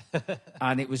anyone,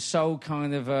 and it was so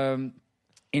kind of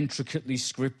intricately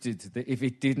scripted that if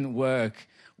it didn't work,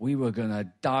 we were gonna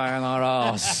die on our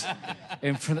arse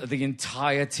in front of the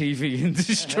entire TV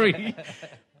industry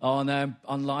on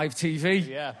live TV.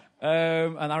 Yeah.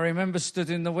 And I remember stood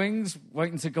in the wings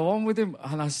waiting to go on with him,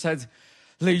 and I said,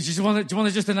 "Lee, do you want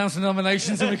to just announce the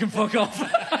nominations and we can fuck off?"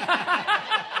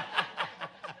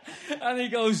 And he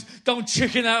goes, "Don't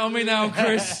chicken out on me now,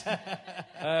 Chris."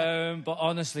 But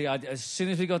honestly, as soon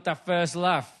as we got that first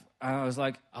laugh, I was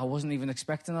like, I wasn't even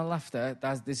expecting a laugh there.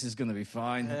 This is going to be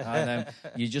fine. And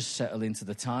you just settle into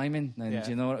the timing, and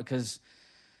you know, because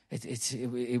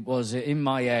it was in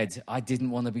my head. I didn't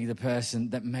want to be the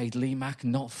person that made Lee Mack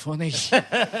not funny.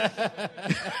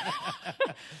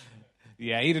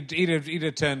 Yeah, he'd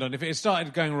have turned on if it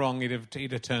started going wrong. He'd have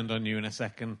turned on you in a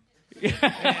second. Yeah,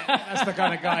 that's the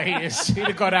kind of guy he is. He'd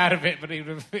have got out of it, but he'd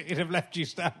have left you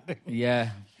standing.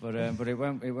 Yeah, but it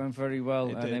went very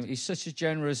well. And he's such a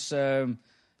generous guy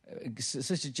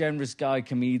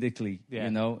comedically. Yeah.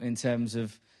 You know, in terms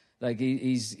of like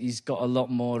he's got a lot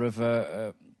more of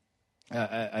a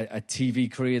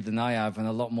TV career than I have, and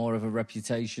a lot more of a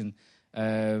reputation.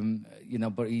 You know,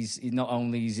 but he's not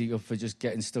only is he up for just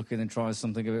getting stuck in and trying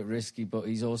something a bit risky, but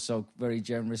he's also very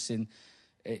generous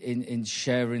in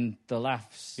sharing the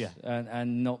laughs,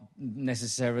 and not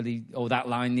necessarily, that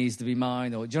line needs to be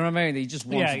mine, or do you know what I mean? He just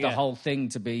wanted the whole thing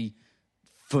to be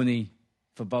funny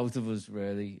for both of us,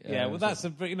 really. Yeah, well, that's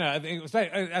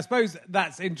I suppose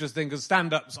that's interesting because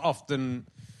stand-ups often,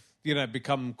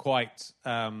 become quite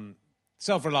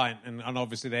self-reliant, and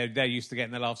obviously they're used to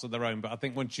getting their laughs of their own. But I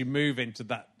think once you move into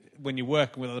that, when you're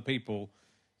working with other people,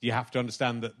 you have to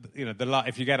understand that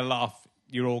if you get a laugh,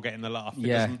 you're all getting the laugh.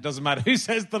 It doesn't matter who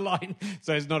says the line.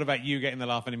 So it's not about you getting the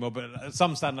laugh anymore. But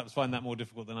some stand-ups find that more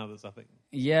difficult than others, I think.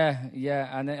 Yeah,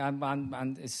 and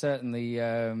it's certainly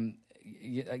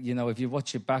you know, if you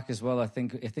watch it back as well, I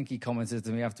think he commented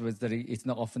to me afterwards that it's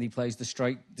not often he plays the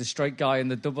straight guy in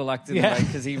the double act in a way,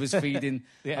 because he was feeding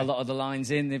a lot of the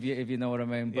lines in, if you know what I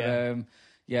mean. But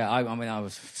I mean, I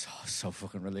was so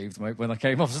fucking relieved, mate, when I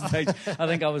came off stage. I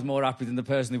think I was more happy than the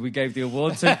person who we gave the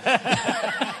award to.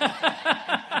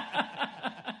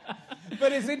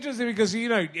 But it's interesting because, you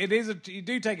know, you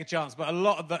do take a chance, but a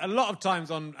lot of times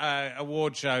on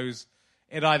award shows,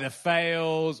 it either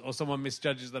fails or someone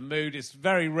misjudges the mood. It's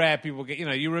very rare people get, you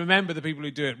know, you remember the people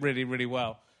who do it really, really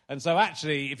well. And so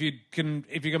actually, if you can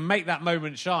make that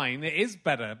moment shine, it is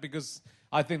better, because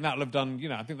I think that'll have done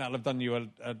you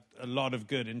a lot of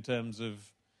good in terms of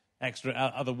extra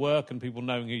other work and people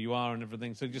knowing who you are and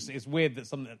everything. So it's weird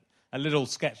that a little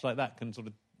sketch like that can sort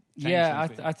of change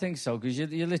things. I think so, because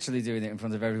you're literally doing it in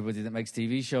front of everybody that makes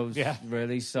TV shows,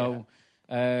 really. So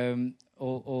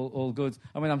all good.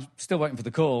 I mean, I'm still waiting for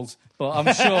the calls, but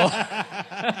I'm sure.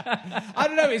 I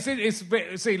don't know.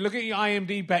 It's see, looking at your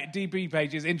IMDb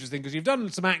page is interesting, because you've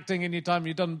done some acting in your time.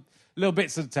 You've done little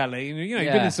bits of telly. You know,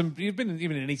 you've been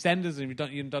even in EastEnders,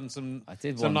 and you've done some. I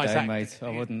did some one nice day, mate. I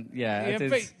wouldn't. Yeah, I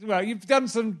did. Well, you've done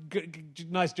some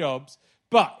nice jobs,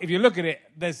 but if you look at it,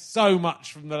 there's so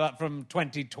much from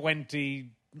 2020.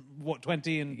 What,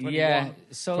 20 and 21? Yeah,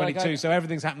 so 22. So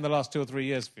everything's happened the last 2 or 3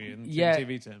 years for you in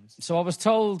TV terms. So I was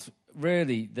told,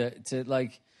 really, that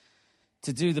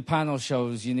to do the panel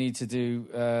shows, you need to do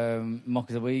Mock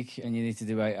of the Week and you need to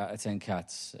do 8 out of 10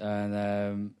 cats.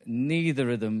 And neither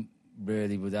of them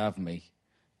really would have me.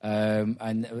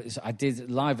 And I did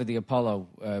Live at the Apollo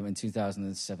in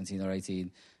 2017 or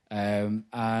 18. And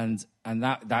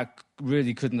that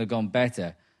really couldn't have gone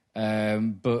better.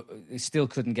 But it still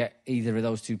couldn't get either of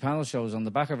those 2 panel shows on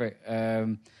the back of it.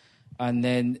 And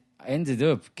then I ended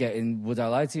up getting Would I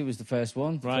Lie to You was the first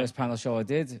one, the first panel show I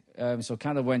did. So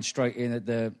kind of went straight in at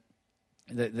the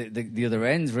other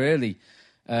end, really.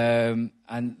 And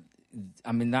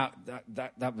I mean,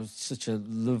 that was such a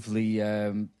lovely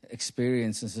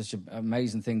experience and such an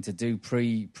amazing thing to do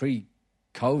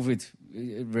pre-COVID,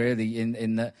 really,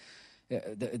 in that.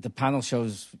 The panel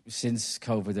shows since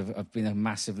COVID have been a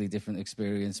massively different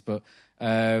experience, but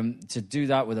to do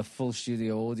that with a full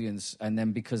studio audience, and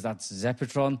then because that's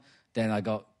Zeppotron, then I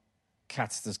got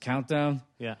Cats Does Countdown,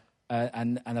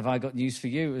 and Have I Got News for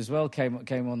You as well came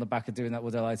on the back of doing that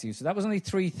Would I Lie to You. So that was only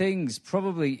 3 things,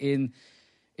 probably in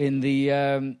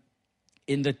the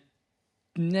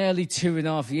nearly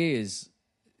 2.5 years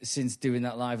since doing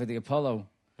that Live at the Apollo.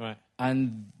 Right.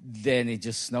 And then it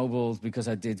just snowballed because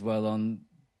I did well on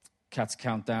Cats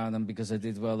Countdown and because I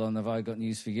did well on Have I Got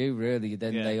News for You, really.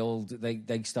 Then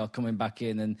they start coming back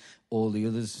in and all the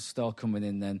others start coming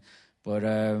in then. But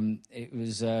it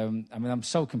was, I mean, I'm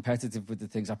so competitive with the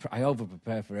things. I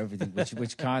over-prepare for everything,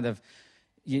 which kind of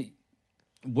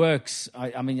works.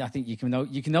 I mean, I think you can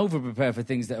over-prepare for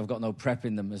things that have got no prep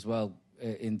in them as well,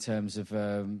 in terms of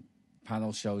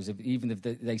panel shows. Even if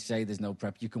they say there's no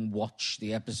prep, you can watch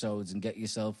the episodes and get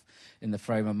yourself in the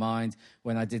frame of mind.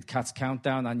 When I did Cats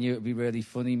Countdown, I knew it would be really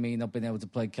funny, me not being able to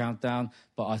play Countdown,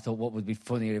 but I thought what would be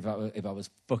funnier if I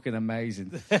was fucking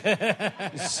amazing.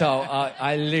 So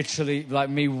I literally,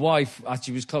 like, my wife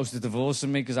actually was close to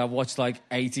divorcing me because I watched like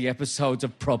 80 episodes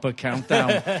of proper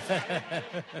Countdown.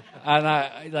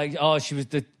 And she was,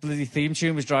 the bloody theme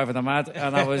tune was driving her mad,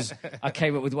 and I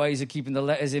came up with ways of keeping the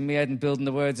letters in my head and building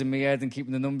the words in my head and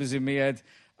keeping the numbers in my head,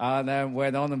 and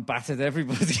went on and battered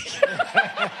everybody.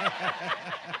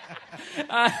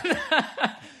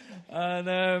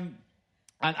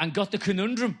 and got the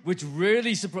conundrum, which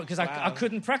really surprised, because I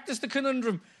couldn't practice the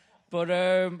conundrum, but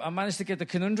I managed to get the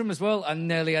conundrum as well, and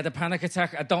nearly had a panic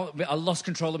attack. I lost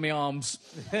control of my arms.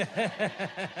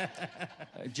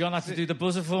 John had to do the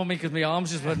buzzer for me because my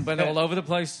arms just went all over the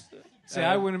place. See,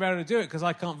 I wouldn't be able to do it because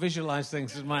I can't visualise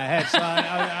things in my head, so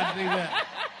I do that.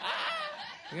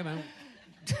 You know.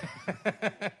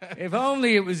 If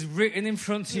only it was written in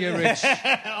front of you, Rich.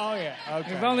 Oh, yeah.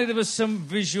 Okay. If only there was some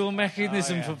visual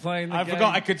mechanism for playing the game. I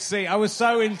forgot I could see. I was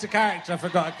so into character, I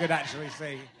forgot I could actually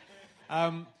see.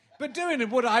 But doing it,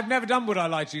 I've never done Would I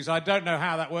Lie to You, so I don't know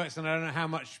how that works, and I don't know how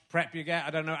much prep you get. I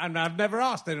don't know, and I've never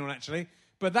asked anyone, actually.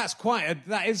 But that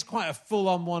is quite a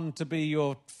full-on one to be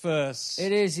your first.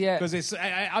 It is, yeah. Because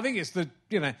I think it's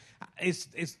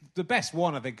it's the best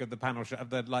one, I think, of the panel show, of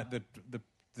the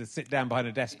sit down behind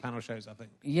a desk panel shows, I think.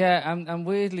 Yeah, and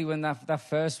weirdly, when that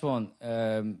first one,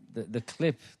 the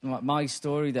clip, my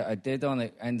story that I did on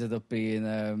it ended up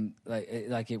being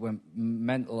like it went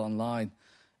mental online.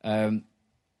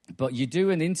 But you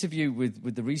do an interview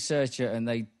with the researcher, and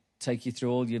they take you through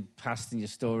all your past and your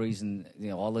stories and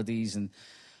holidays, and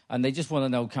And they just want to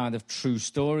know kind of true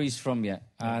stories from you.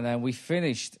 And then we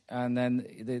finished, and then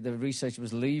the researcher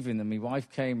was leaving, and my wife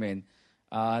came in,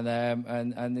 and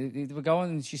they were going,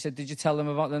 and she said, "Did you tell them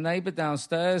about the neighbour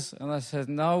downstairs?" And I said,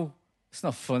 "No, it's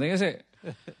not funny, is it?"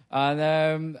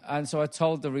 and so I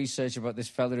told the researcher about this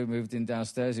fella who moved in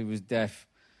downstairs who was deaf,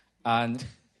 and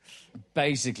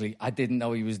basically I didn't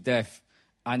know he was deaf.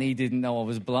 And he didn't know I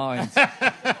was blind,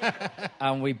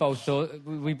 and we both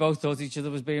thought each other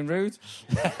was being rude.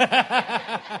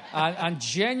 and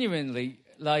genuinely,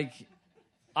 like,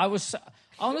 I was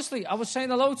saying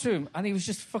hello to him, and he was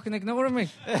just fucking ignoring me.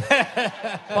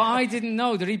 But I didn't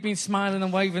know that he'd been smiling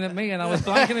and waving at me, and I was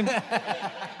blanking him.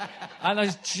 And I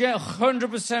was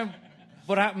 100%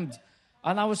 what happened.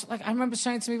 And I was like, I remember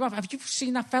saying to my wife, "Have you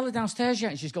seen that fella downstairs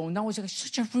yet?" And she's going, "No." I was like,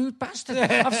 "Such a rude bastard.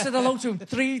 I've said hello to him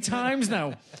 3 times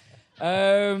now."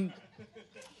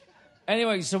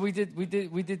 Anyway, so we did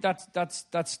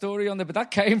that story on there, but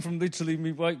that came from literally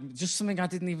me, just something I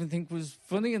didn't even think was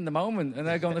funny in the moment. And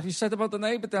they're going, "Have you said about the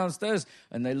neighbour downstairs?"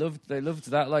 And they loved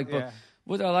that. Like, but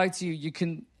what I like to you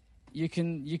can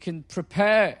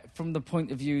prepare from the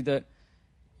point of view that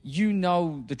you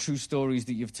know the true stories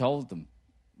that you've told them,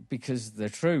 because they're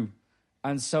true.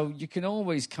 And so you can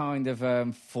always kind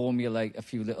of formulate a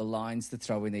few little lines to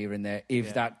throw in here and there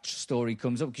if that story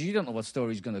comes up, because you don't know what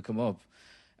story's going to come up.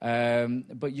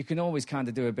 But you can always kind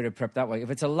of do a bit of prep that way.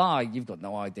 If it's a lie, you've got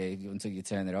no idea until you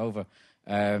turn it over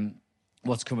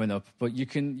what's coming up. But you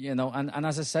can, and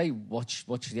as I say, watch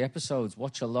the episodes,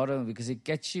 watch a lot of them, because it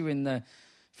gets you in the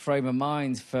frame of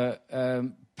mind for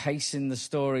pacing the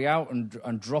story out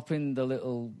and dropping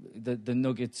the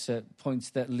nuggets at points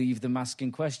that leave them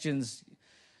asking questions.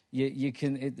 You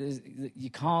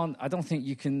can't. I don't think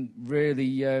you can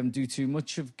really do too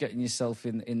much of getting yourself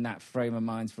in that frame of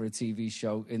mind for a TV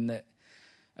show. In that,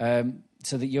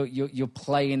 so that you're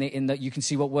playing it in that you can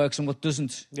see what works and what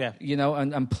doesn't. Yeah.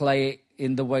 And play it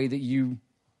in the way that you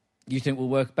think will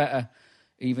work better,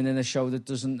 even in a show that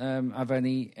doesn't have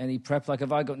any prep. Like,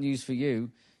 if I got news for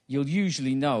you, you'll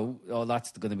usually know,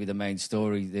 that's going to be the main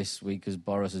story this week because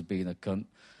Boris has been a cunt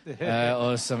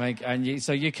or something. And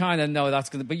so you kind of know that's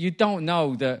going to... But you don't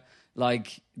know that,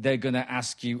 like, they're going to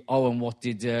ask you, and what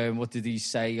did he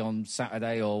say on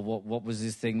Saturday, or what was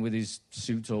his thing with his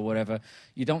suit or whatever.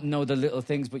 You don't know the little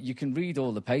things, but you can read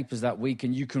all the papers that week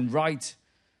and you can write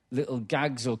little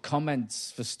gags or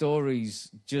comments for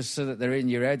stories just so that they're in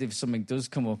your head if something does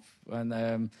come up.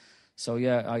 And... So,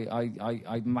 yeah,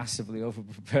 I massively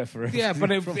over-prepare for it. Yeah, but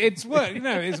it's work,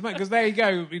 it's because there you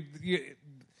go.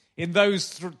 In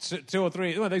those 2 or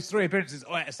 3, those 3 appearances,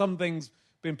 something's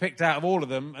been picked out of all of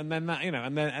them, and then that,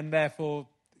 and therefore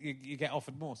you get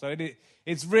offered more. So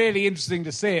it's really interesting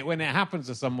to see it when it happens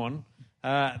to someone,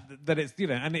 that it's,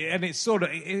 and it's sort of,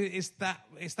 it's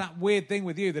that weird thing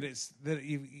with you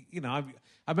I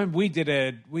remember we did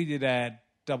a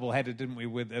double-header, didn't we,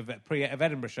 with of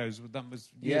Edinburgh shows? That was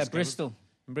Bristol.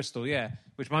 In Bristol, yeah.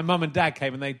 Which my mum and dad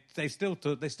came, and they still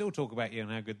talk about you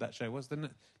and how good that show was. They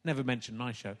never mentioned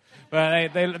my show,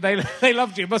 but they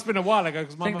loved you. It must have been a while ago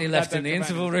because my I think they left in the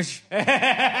interval, Rich. They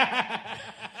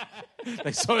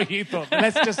saw you thought,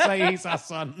 let's just say he's our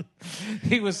son.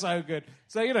 He was so good.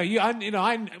 So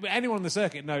anyone on the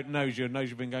circuit knows you and knows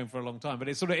you've been going for a long time. But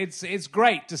it's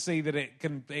great to see that it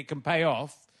can pay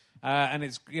off. And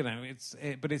it's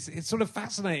it's sort of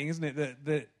fascinating, isn't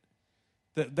it?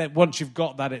 That once you've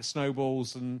got that, it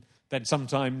snowballs, and then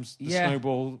sometimes the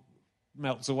snowball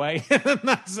melts away, and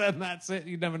that's it.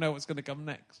 You never know what's going to come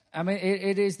next. I mean,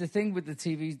 it is the thing with the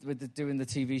TV, doing the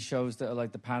TV shows that are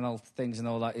like the panel things and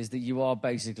all that, is that you are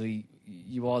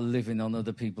living on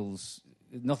other people's.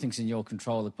 Nothing's in your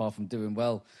control apart from doing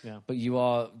well. Yeah. But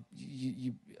I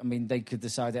mean, they could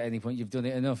decide at any point you've done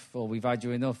it enough, or we've had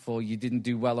you enough, or you didn't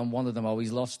do well on one of them, or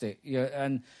he's lost it.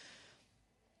 And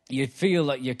you feel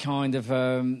like you're kind of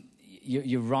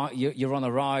you're on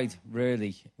a ride,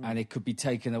 really, and it could be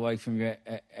taken away from you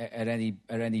at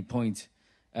any point.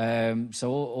 So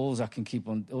all you can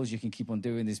keep on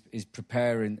doing is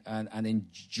preparing and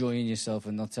enjoying yourself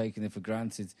and not taking it for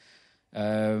granted.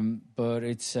 But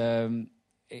it's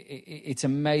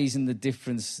amazing the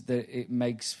difference that it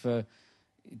makes for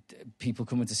people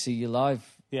coming to see you live.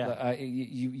 Yeah,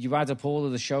 you add up all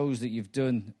of the shows that you've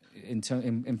done in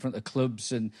front of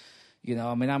clubs, and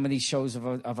I mean, how many shows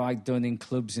have I done in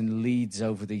clubs in Leeds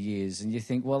over the years? And you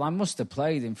think, well, I must have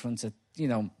played in front of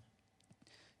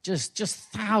just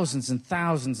thousands and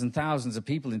thousands and thousands of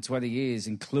people in 20 years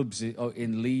in clubs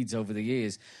in Leeds over the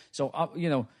years. So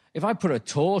if I put a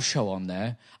tour show on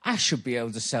there, I should be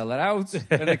able to sell it out.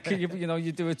 And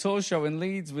you do a tour show in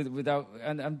Leeds without,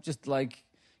 and I'm just like,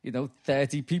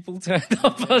 30 people turned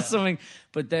up or something.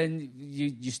 But then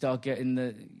you start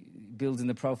building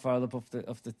the profile up of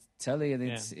the telly,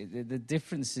 and the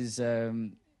difference is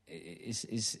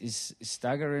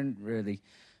staggering, really.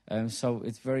 So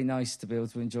it's very nice to be able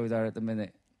to enjoy that at the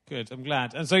minute. Good, I'm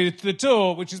glad. And so the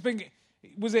tour, which has been...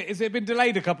 Has it been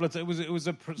delayed a couple of times? It was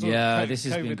a this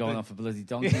has been going on for bloody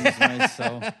donkeys, mate.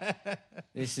 So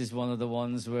this is one of the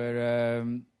ones where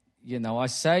I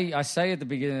say at the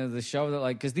beginning of the show that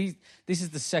because this is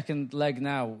the second leg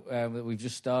now that we've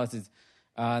just started,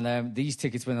 and these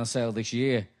tickets went on sale this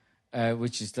year,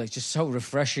 which is just so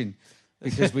refreshing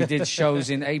because we did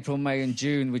shows in April, May, and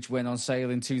June, which went on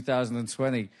sale in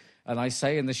 2020. And I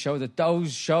say in the show that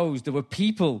those shows, there were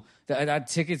people that had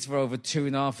tickets for over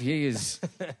 2.5 years.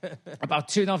 About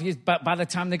 2.5 years by the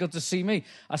time they got to see me.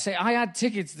 I say, I had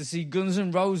tickets to see Guns N'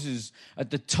 Roses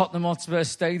at the Tottenham Hotspur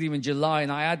Stadium in July,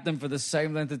 and I had them for the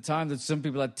same length of time that some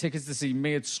people had tickets to see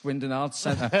me at Swindon Arts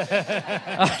Centre.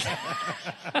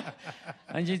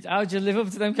 And how'd you live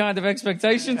up to them kind of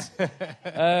expectations? So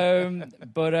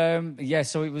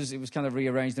it was kind of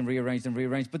rearranged.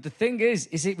 But the thing is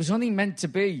it was only meant to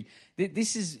be.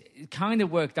 This is kind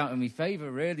of worked out in my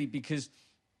favour, really, because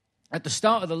at the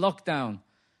start of the lockdown,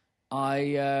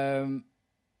 I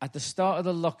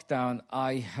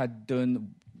had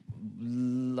done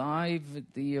live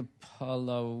at the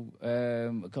Apollo.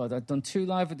 I'd done 2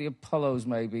 live at the Apollos,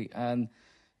 maybe, and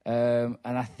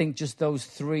I think just those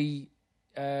 3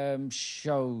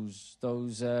 shows.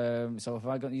 Those. So if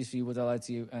I got news for you, would I lie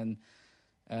to you? And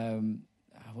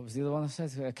what was the other one I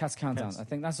said? Cat's Countdown. I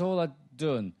think that's all I'd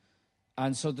done.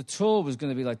 And so the tour was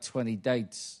going to be 20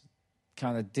 dates,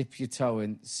 kind of dip your toe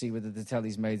in, see whether the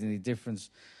telly's made any difference.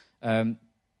 And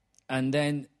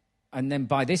then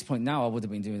by this point now, I would have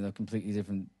been doing a completely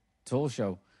different tour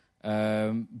show.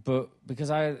 But because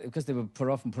they were put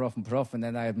off, and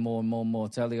then I had more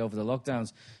telly over the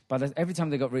lockdowns. But every time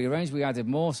they got rearranged, we added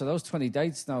more. So those 20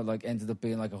 dates now ended up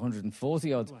being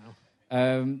 140 odd. Wow.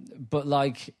 But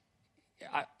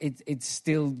it's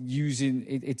still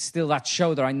it's still that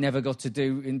show that I never got to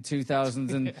do in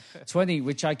 2020,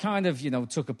 which I kind of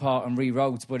took apart and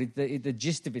rewrote, but the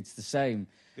gist of it's the same.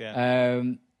 Yeah.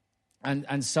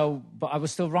 But I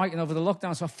was still writing over the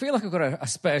lockdown, so I feel like I've got a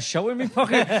spare show in my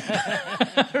pocket.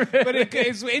 But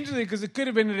it's interesting because it could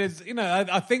have been,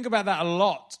 I think about that a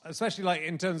lot, especially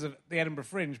in terms of the Edinburgh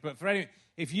Fringe. But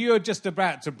if you're just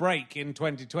about to break in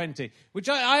 2020, which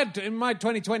I had in my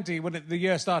 2020 when the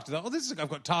year started, I've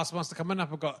got Taskmaster coming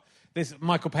up, I've got this,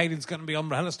 Michael Palin's going to be on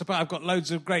Umbrella Stuff, I've got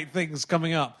loads of great things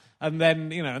coming up, and then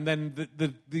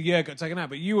the year got taken out.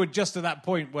 But you were just at that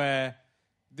point where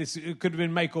it could have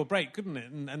been make or break, couldn't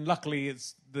it? And luckily,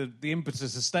 it's the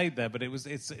impetus has stayed there. But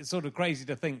it's sort of crazy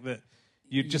to think that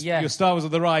your star was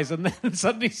on the rise, and then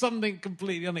suddenly something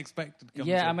completely unexpected comes.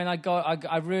 Yeah, in. I mean,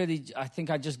 I think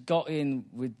I just got in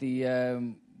with the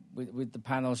with the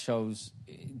panel shows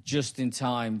just in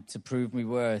time to prove my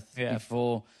worth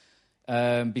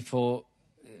before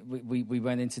we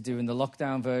went into doing the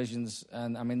lockdown versions.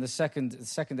 And I mean, the second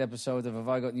episode of Have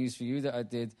I Got News for You that I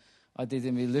did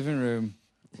in my living room,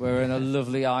 wearing a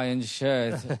lovely iron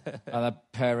shirt and a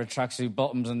pair of tracksuit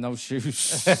bottoms and no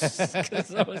shoes,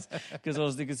 because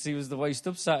all they could see was the waist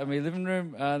up sat in my living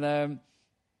room.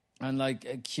 And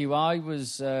QI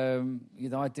was, I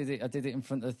did it in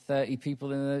front of 30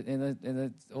 people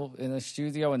in a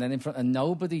studio, and then in front of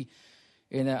nobody.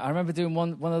 I remember doing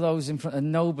one of those in front of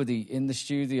nobody in the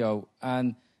studio,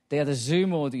 and they had a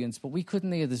Zoom audience, but we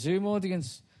couldn't hear the Zoom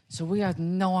audience. So we had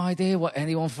no idea what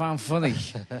anyone found funny.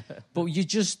 But what you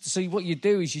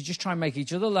do is you just try and make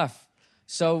each other laugh.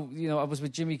 So, I was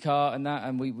with Jimmy Carr and that,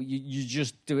 and you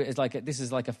just do it as this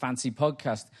is like a fancy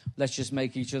podcast. Let's just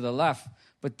make each other laugh.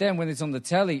 But then when it's on the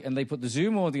telly and they put the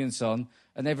Zoom audience on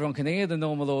and everyone can hear the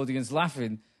normal audience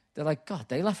laughing, they're like, God,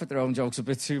 they laugh at their own jokes a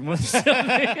bit too much.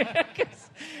 Because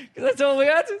that's all we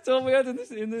had. It's all we had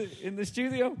in the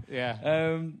studio.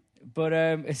 Yeah. But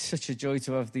it's such a joy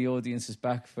to have the audiences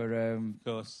back for of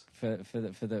course, for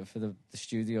the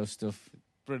studio stuff.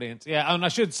 Brilliant. Yeah, and I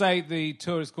should say the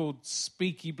tour is called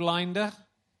Speaky Blinder.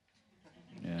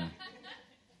 Yeah.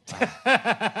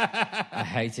 I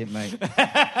hate it, mate.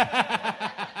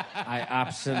 I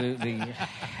absolutely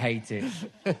hate it.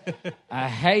 I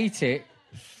hate it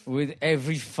with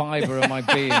every fibre of my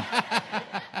being.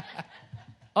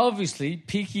 Obviously,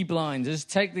 Peaky Blinders,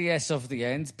 take the S off the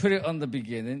end, put it on the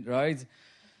beginning, right?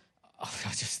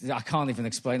 I can't even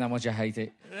explain how much I hate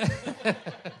it.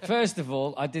 First of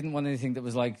all, I didn't want anything that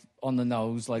was on the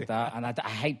nose like that, and I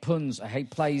hate puns. I hate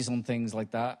plays on things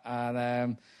like that,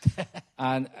 and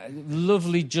And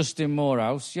lovely Justin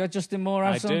Morehouse. You had Justin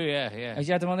Morehouse on? I do, yeah. Have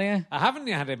you had him on here? I haven't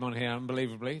had him on here,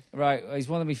 unbelievably. Right, he's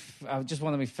one of my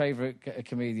favourite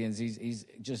comedians. He's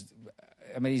just,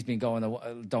 I mean, he's been going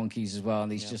to donkeys as well,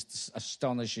 and he's just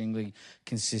astonishingly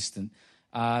consistent.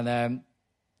 And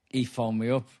he phoned me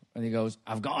up, and he goes,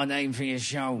 "I've got a name for your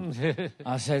show."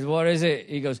 I said, "What is it?"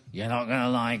 He goes, "You're not going to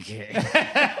like it."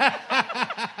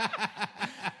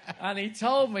 And he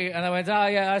told me, and I went, "Oh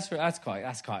yeah, that's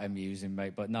quite amusing,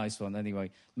 mate. But nice one anyway."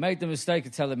 Made the mistake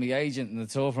of telling me agent and the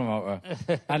tour promoter,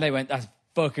 and they went, "That's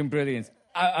fucking brilliant.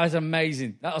 That's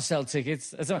amazing. That'll sell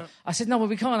tickets." I said, "No, but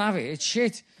we can't have it. It's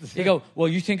shit." He go, "Well,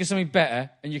 you think of something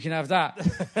better, and you can have that."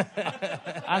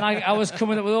 And I was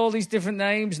coming up with all these different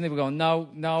names, and they were going, "No,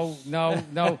 no, no,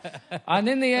 no." And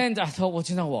in the end, I thought, well,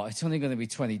 do you know what? It's only going to be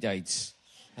 20 dates.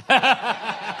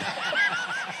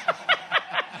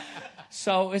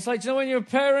 So it's like, you know, when you're a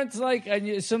parent, like,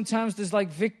 and sometimes there's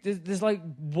like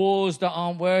wars that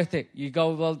aren't worth it. You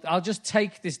go, well, I'll just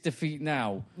take this defeat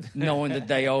now, knowing that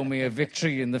they owe me a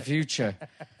victory in the future.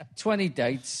 20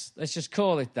 dates, let's just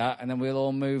call it that, and then we'll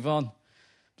all move on.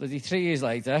 Bloody 3 years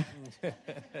later,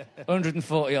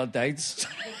 140 odd dates.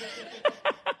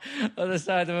 Other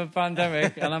side of a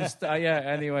pandemic, and I'm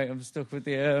stuck with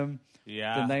the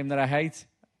name that I hate.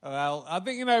 Well, I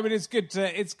think, you know, but it's good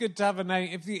to have a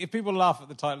name. If people laugh at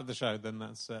the title of the show, then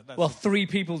that's well, 3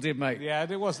 people did, mate. Yeah,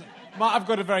 it wasn't. I've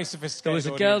got a very sophisticated.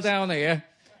 There was a girl down here,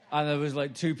 and there was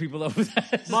like 2 people over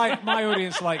there. My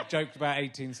audience joked about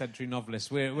 18th century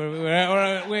novelists. We don't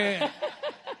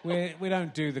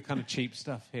do the kind of cheap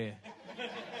stuff here.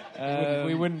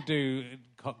 We wouldn't do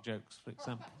cock jokes, for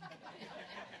example.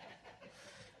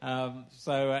 It's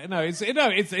a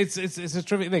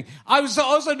terrific thing. I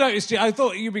also noticed I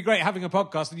thought you'd be great having a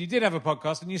podcast, and you did have a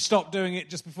podcast, and you stopped doing it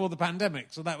just before the pandemic.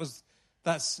 So is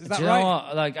that you right? Know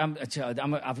what? Like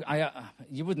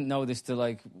you wouldn't know this to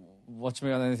like watch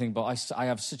me on anything, but I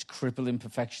have such crippling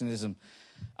perfectionism,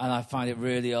 and I find it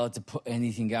really hard to put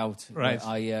anything out that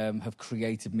I have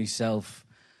created myself.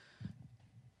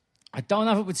 I don't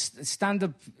have it with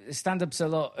stand-up. Stand-up's a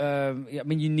lot. I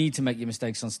mean, you need to make your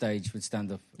mistakes on stage with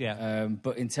stand-up. Yeah.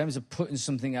 But in terms of putting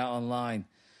something out online,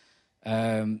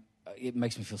 it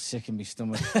makes me feel sick in my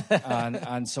stomach.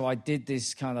 and so I did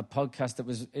this kind of podcast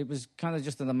it was kind of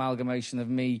just an amalgamation of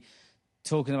me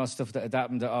talking about stuff that had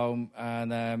happened at home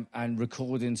and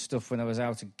recording stuff when I was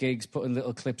out at gigs, putting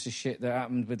little clips of shit that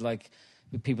happened with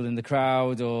people in the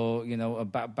crowd or, you know,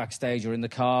 backstage or in the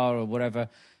car or whatever.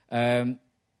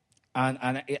 And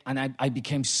I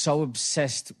became so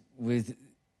obsessed with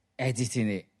editing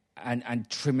it and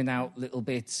trimming out little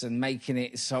bits and making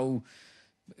it so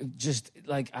just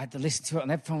like I had to listen to it on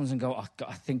headphones and go, oh, God,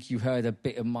 I think you heard a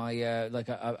bit of my a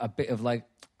bit of like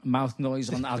mouth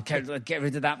noise on. I'll get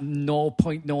rid of that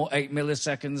 0.08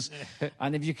 milliseconds.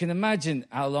 And if you can imagine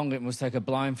how long it must take a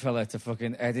blind fella to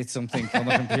fucking edit something on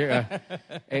the computer,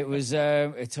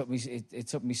 it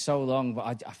took me so long.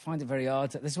 But I find it very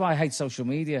hard. This is why I hate social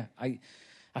media. I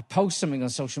post something on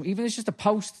social media, even if it's just a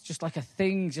post, just like a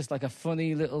thing, just like a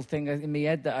funny little thing in my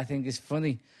head that I think is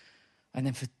funny. And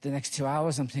then for the next 2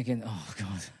 hours, I'm thinking, oh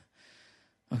God,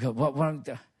 what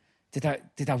did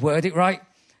I word it right?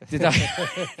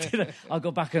 I'll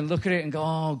go back and look at it and go,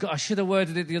 oh God, I should have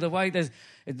worded it the other way.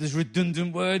 There's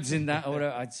redundant words in that,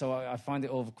 so I find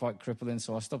it all quite crippling.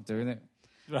 So I stopped doing it.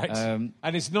 Right, and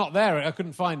it's not there. I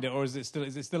couldn't find it, or is it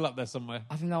still up there somewhere?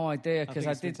 I've no idea because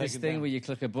I did this thing where you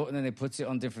click a button and it puts it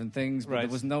on different things, but there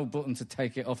was no button to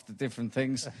take it off the different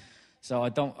things. So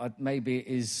maybe it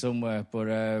is somewhere,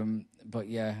 but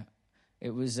yeah,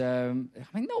 it was. I mean,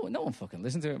 no one fucking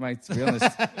listened to it, mate. To be honest,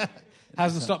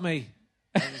 hasn't stopped me.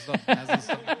 Hasn't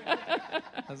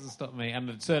stopped me,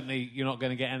 and certainly you're not going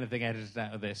to get anything edited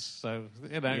out of this. So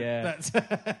you know,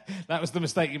 that was the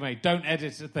mistake you made. Don't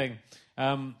edit a thing.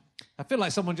 I feel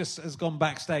like someone just has gone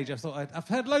backstage. I've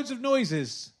heard loads of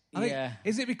noises. I think,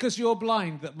 is it because you're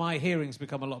blind that my hearing's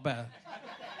become a lot better?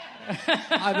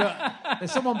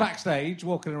 There's someone backstage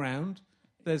walking around.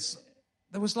 There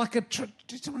was like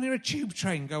did someone hear a tube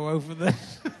train go over there?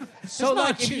 So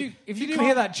like if you can't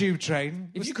hear that tube train,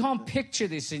 if you can't picture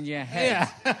this in your head,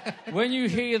 when you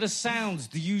hear the sounds,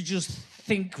 do you just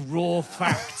think raw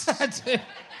facts?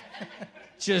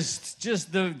 just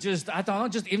I don't know,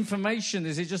 just information.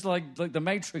 Is it just like the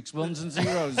Matrix, ones and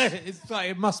zeros? It's like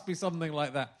it must be something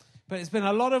like that. But it's been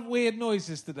a lot of weird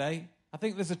noises today. I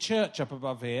think there's a church up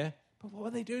above here. But what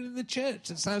were they doing in the church?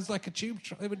 It sounds like a tube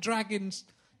train. They were dragons.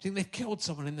 Do you think they've killed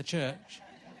someone in the church?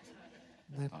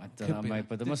 I don't know, mate,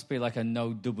 but there must be like a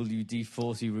no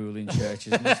WD-40 rule in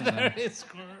churches, mustn't there?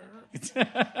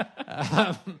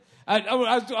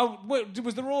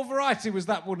 Was the Raw Variety? Was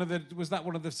that one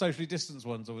of the socially distanced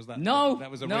ones, or was that no?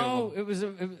 That was a no. real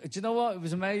one? Do you know what? It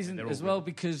was amazing as well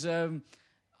because oh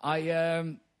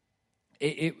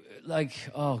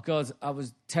God, I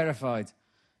was terrified.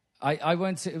 I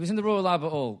went to, it was in the Royal Albert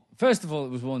Hall. First of all, it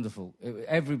was wonderful.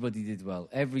 Everybody did well.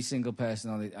 Every single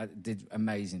person on it did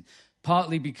amazing.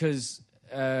 Partly because,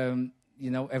 everyone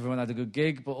had a good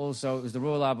gig, but also it was the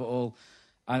Royal Albert Hall.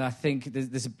 And I think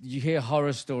you hear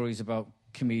horror stories about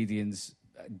comedians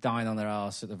dying on their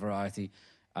arse at the Variety.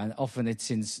 And often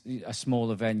it's in a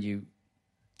smaller venue.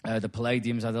 The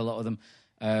Palladium's had a lot of them.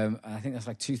 And I think that's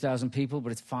like 2,000 people,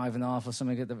 but it's 5.5 or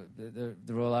something at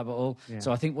the Royal Albert Hall. Yeah.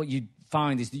 So I think what you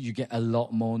find is that you get a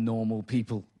lot more normal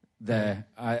people there.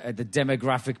 The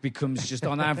demographic becomes just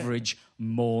on average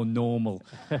more normal.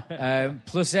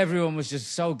 Plus everyone was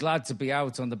just so glad to be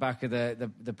out on the back of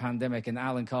the pandemic, and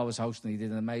Alan Carr was hosting. He did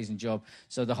an amazing job.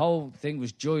 So the whole thing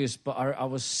was joyous, but I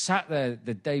was sat there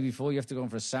the day before. You have to go in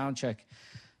for a sound check.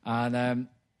 And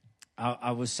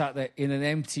I was sat there in an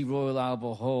empty Royal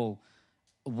Albert Hall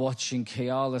watching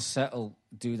Keala Settle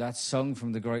do that song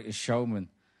from The Greatest Showman.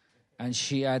 And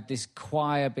she had this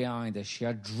choir behind her. She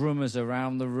had drummers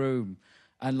around the room.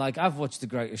 And, I've watched The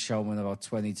Greatest Showman about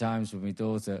 20 times with my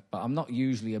daughter, but I'm not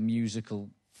usually a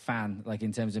musical fan,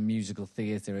 in terms of musical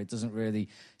theatre. It's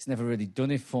never really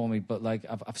done it for me, but,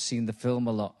 I've seen the film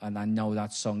a lot, and I know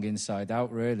that song inside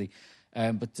out, really.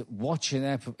 But watching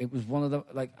her, it was one of the...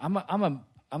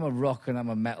 I'm a rock and I'm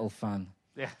a metal fan.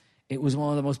 Yeah. It was one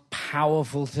of the most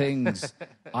powerful things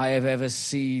I have ever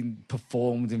seen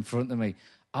performed in front of me.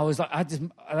 I was I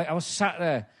was sat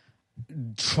there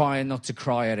trying not to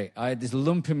cry at it. I had this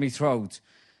lump in my throat.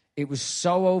 It was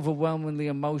so overwhelmingly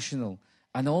emotional.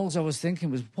 And all I was thinking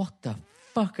was, what the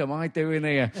fuck am I doing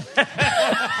here?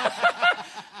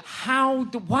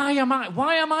 Why am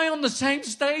I on the same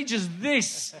stage as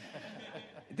this?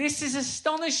 This is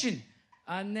astonishing.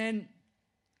 And then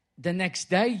the next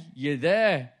day, you're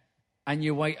there. And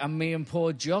you wait, and me and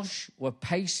poor Josh were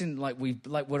pacing like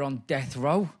we're on death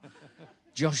row.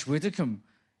 Josh Widdicombe.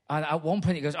 And at one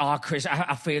point he goes, "Oh, Chris,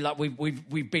 I feel like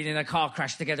we've been in a car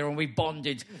crash together and we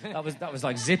bonded." That was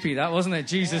like Zippy, that wasn't it?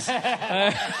 Jesus.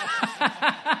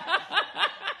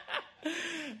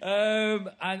 And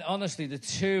honestly, the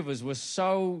two of us were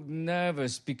so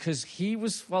nervous because he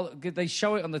was. They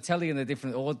show it on the telly in a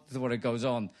different order to what it goes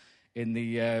on in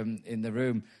the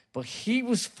room. But he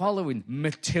was following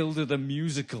Matilda the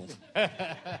musical.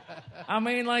 I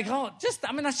mean,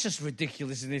 that's just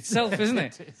ridiculous in itself, isn't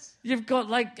it? You've got,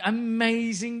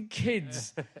 amazing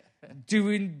kids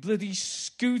doing bloody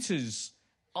scooters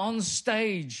on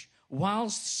stage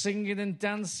whilst singing and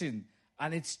dancing.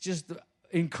 And it's just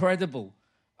incredible.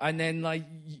 And then,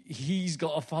 he's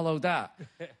got to follow that.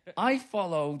 I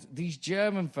followed these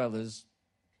German fellas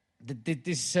that did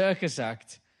this circus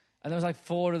act. And there was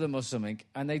 4 of them or something.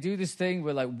 And they do this thing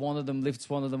where one of them lifts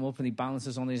one of them up and he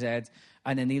balances on his head.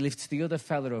 And then he lifts the other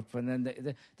fella up. And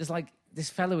then there's this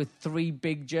fella with 3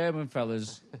 big German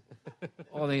fellas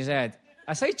on his head.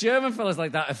 I say German fellas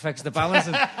like that affects the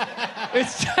balancing. I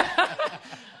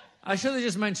should have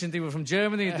just mentioned they were from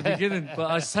Germany at the beginning.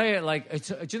 But I say it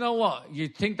do you know what?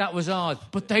 You'd think that was hard.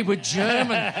 But they were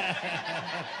German.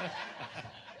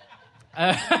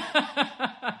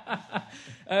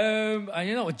 And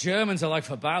you know what Germans are like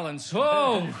for balance.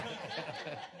 Oh,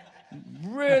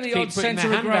 really odd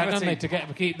centre of gravity to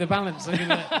keep the balance. Put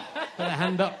a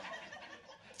hand up.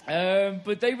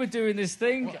 But they were doing this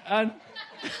thing, and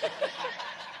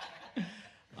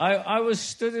I was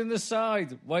stood in the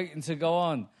side waiting to go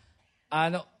on,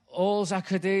 and all I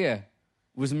could hear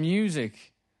was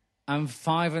music and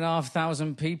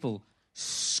 5,500 people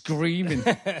screaming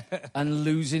and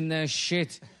losing their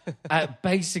shit at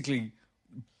basically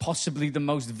possibly the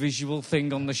most visual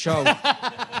thing on the show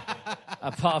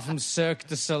apart from Cirque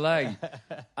du Soleil.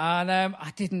 And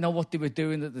I didn't know what they were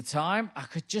doing at the time. I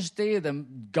could just hear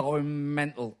them going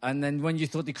mental. And then when you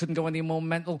thought they couldn't go any more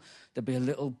mental, there'd be a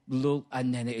little lull,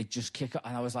 and then it'd just kick up.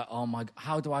 And I was like, oh my God,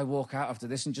 how do I walk out after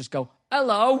this and just go,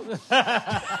 hello?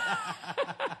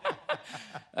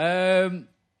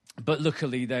 But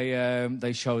luckily,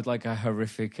 they showed a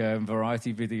horrific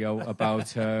variety video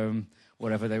about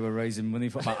whatever they were raising money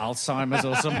for, about Alzheimer's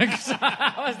or something. So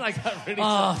I was like, really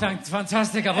thanks,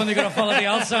 fantastic. I've only got to follow the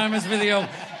Alzheimer's video.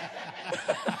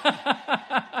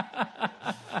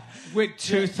 With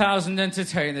 2,000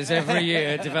 entertainers every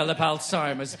year develop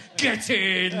Alzheimer's. Get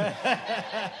in!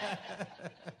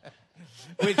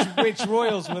 Which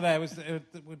royals were there? Did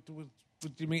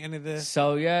you meet any of the...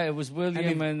 So, yeah, it was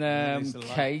William and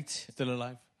Kate. Still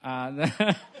alive. And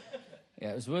Yeah,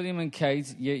 it was William and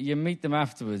Kate. You meet them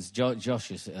afterwards.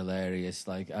 Josh is hilarious.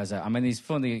 He's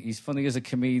funny. He's funny as a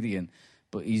comedian,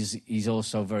 but he's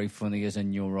also very funny as a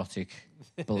neurotic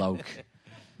bloke.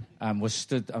 I'm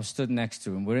stood next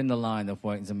to him. We're in the lineup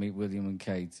waiting to meet William and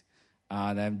Kate,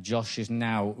 and Josh is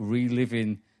now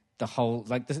reliving the whole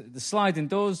the sliding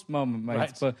doors moment, mate.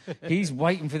 Right. But he's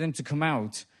waiting for them to come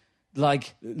out,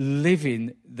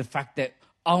 living the fact that.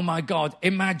 Oh, my God,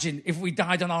 imagine if we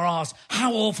died on our arse.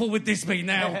 How awful would this be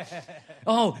now?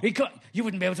 You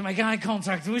wouldn't be able to make eye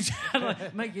contact, would you?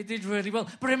 Mate, you did really well.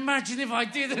 But imagine if I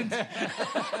didn't.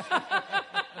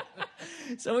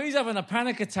 So he's having a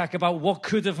panic attack about what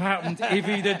could have happened if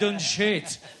he'd have done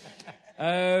shit.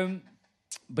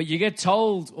 But you get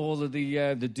told all of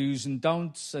the do's and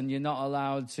don'ts, and you're not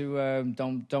allowed to,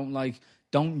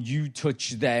 don't you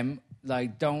touch them.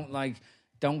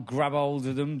 Don't grab hold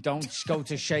of them. Don't go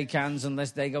to shake hands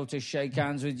unless they go to shake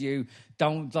hands with you.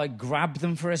 Don't grab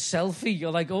them for a selfie. You're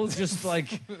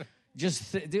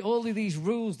all of these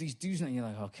rules, these do's, and you're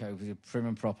like, okay, we're prim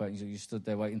and proper. And you stood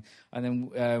there waiting, and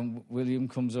then William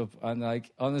comes up, and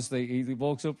honestly, he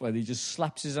walks up and he just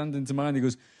slaps his hand into mine. He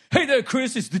goes, "Hey there,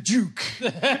 Chris, it's the Duke."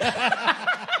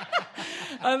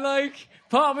 And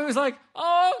part of me was like,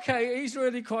 oh, okay, he's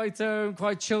really quite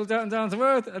chilled out and down to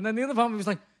earth. And then the other part of me was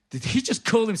like, did he just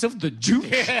call himself the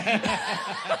Duke?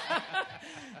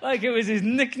 Like it was his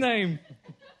nickname.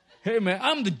 Hey, man,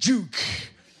 I'm the Duke.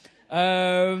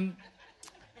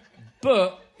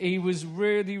 But he was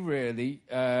really, really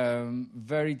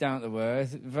very down to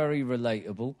earth, very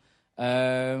relatable.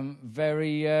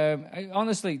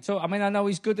 Honestly, so I mean, I know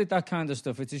he's good at that kind of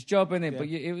stuff. It's his job, innit? Yeah. But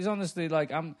it was honestly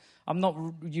I'm not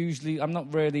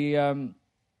really a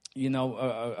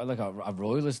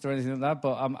royalist or anything like that,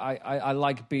 but I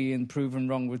like being proven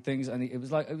wrong with things, and it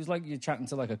was like you're chatting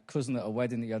to a cousin at a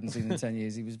wedding that you hadn't seen in 10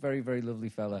 years. He was very, very lovely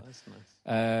fella. That's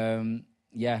nice.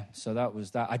 Yeah, so that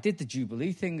was that. I did the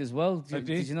Jubilee thing as well. Did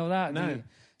you know that? No.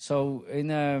 So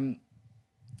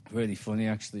really funny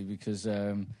actually, because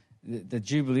the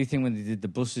Jubilee thing, when they did the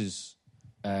buses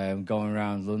going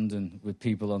around London with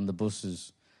people on the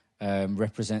buses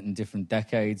representing different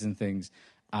decades and things.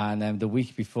 And the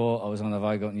week before, I was on Have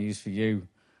I Got News For You,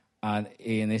 and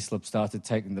Ian Islip started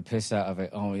taking the piss out of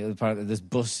it. Oh, apparently there's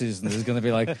buses, and there's going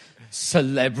to be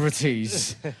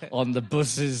celebrities on the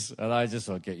buses. And I just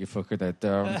thought, get your fucking head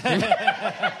down.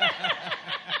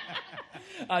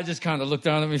 I just kind of looked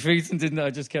down at my feet and I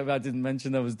didn't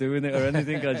mention I was doing it or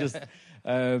anything. I just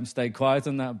stayed quiet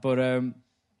on that. But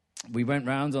we went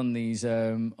round on these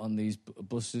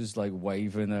buses,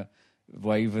 waving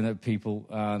at people,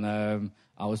 and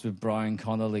I was with Brian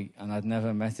Connolly, and I'd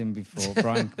never met him before.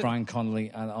 Brian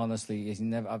Connolly, and honestly,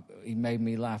 he made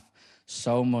me laugh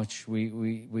so much.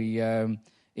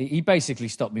 He basically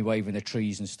stopped me waving at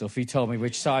trees and stuff. He told me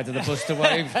which side of the bus to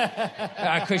wave.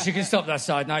 Chris, you can stop that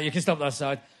side now. You can stop that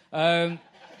side. But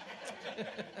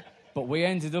we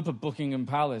ended up at Buckingham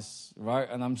Palace, right?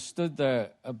 And I'm stood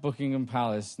there at Buckingham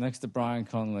Palace next to Brian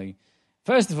Connolly.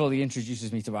 First of all, he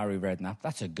introduces me to Harry Redknapp.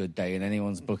 That's a good day in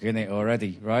anyone's book, isn't it,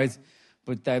 already, right?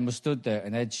 But then we stood there,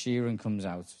 and Ed Sheeran comes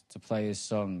out to play his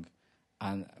song,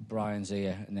 and Brian's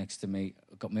here next to me.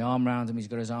 I've got my arm round him. He's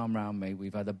got his arm round me.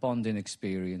 We've had a bonding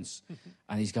experience.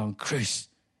 And he's going, Chris,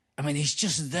 I mean, he's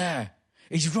just there.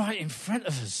 He's right in front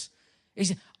of us.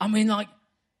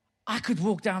 I could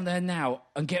walk down there now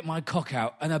and get my cock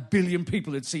out, and 1 billion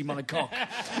people would see my cock.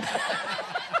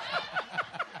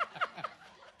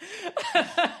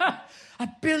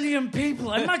 1 billion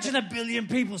people. Imagine 1 billion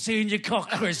people seeing your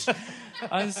cock, Chris.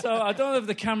 And so I don't know if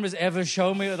the cameras ever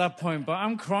show me at that point, but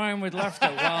I'm crying with laughter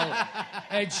while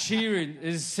Ed Sheeran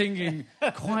is singing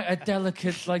quite a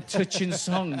delicate, touching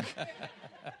song.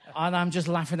 And I'm just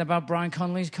laughing about Brian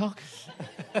Connolly's cock.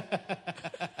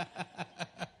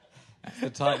 That's the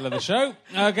title of the show.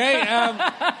 Okay.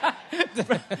 That's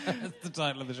the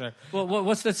title of the show.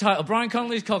 What's the title? Brian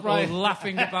Connolly's cock, or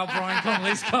laughing about Brian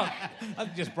Connolly's cock?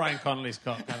 Just Brian Connolly's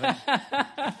cock, I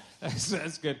think.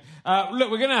 That's good.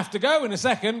 Look, we're going to have to go in a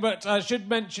second, but I should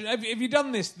mention, have you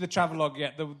done the travelogue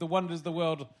yet? The Wonders of the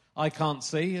World I Can't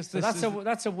See?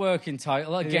 That's a working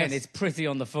title. Again, yes. It's pretty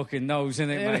on the fucking nose,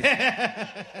 isn't it, mate?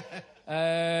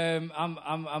 I've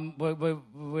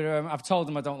told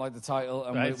them I don't like the title,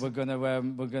 and right. we're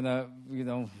gonna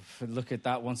look at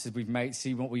that once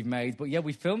see what we've made. But yeah,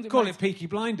 we filmed it. Call it Peaky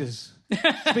Blinders.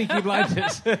 Peaky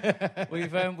Blinders.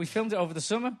 We filmed it over the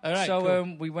summer. All right, so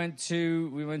cool. we went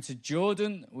to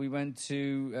Jordan, we went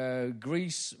to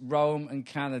Greece, Rome, and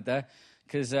Canada,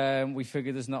 because we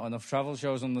figured there's not enough travel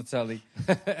shows on the telly.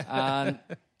 And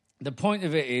the point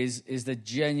of it is that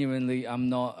genuinely I'm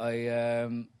not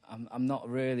I'm not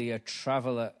really a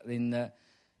traveller in that,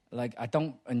 like, I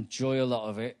don't enjoy a lot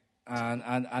of it. And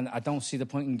I don't see the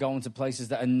point in going to places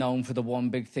that are known for the one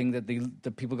big thing that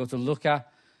the people go to look at.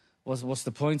 What's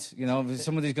the point? You know, if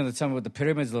somebody's going to tell me what the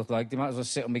pyramids look like, they might as well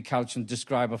sit on my couch and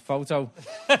describe a photo.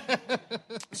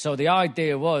 So the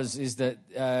idea is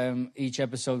that each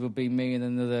episode would be me and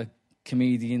another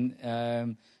comedian,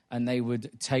 and they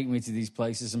would take me to these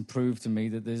places and prove to me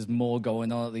that there's more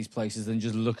going on at these places than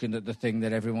just looking at the thing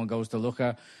that everyone goes to look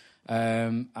at.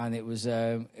 And it was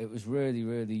really,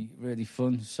 really, really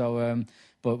fun. So,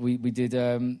 but we did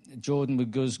Jordan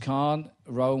with Guz Khan,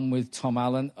 Rome with Tom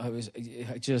Allen. It was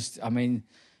just, I mean,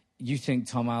 you think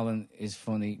Tom Allen is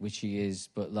funny, which he is,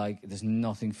 but like, there's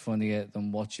nothing funnier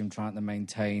than watching him trying to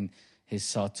maintain his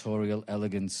sartorial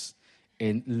elegance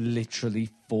in literally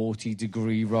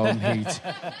 40-degree Rome heat.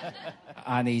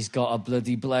 And he's got a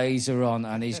bloody blazer on,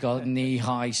 and he's got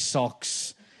knee-high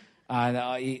socks. And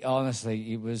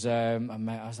honestly, it was. I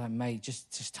was like, mate,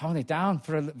 just tone it down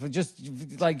for just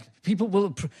like people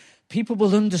will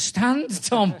understand.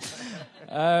 Tom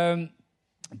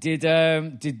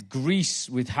did Grease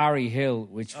with Harry Hill,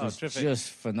 which was just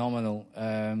phenomenal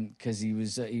because he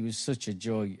was such a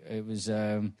joy. It was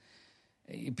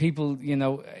people, you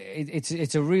know,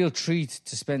 it's a real treat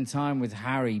to spend time with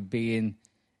Harry being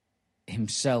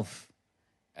himself.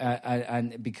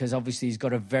 And because obviously he's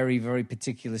got a very, very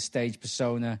particular stage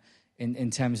persona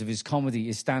in terms of his comedy,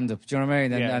 his stand-up, do you know what I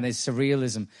mean? And his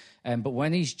surrealism. But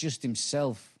when he's just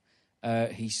himself,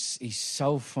 he's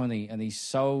so funny and he's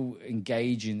so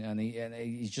engaging and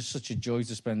he's just such a joy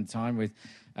to spend time with.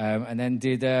 And then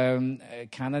did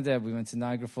Canada. We went to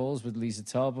Niagara Falls with Lisa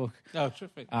Tarbuck. Oh,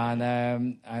 terrific!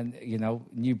 And you know,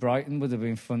 New Brighton would have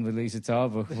been fun with Lisa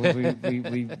Tarbuck.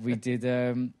 we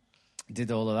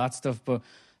did all of that stuff, but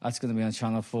that's going to be on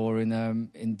Channel 4 in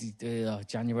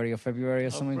January or February or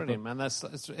something. Brilliant, man!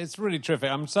 It's really terrific.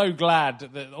 I'm so glad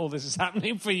that all this is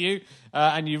happening for you,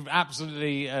 and you've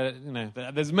absolutely, you know,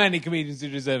 there's many comedians who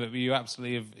deserve it, but you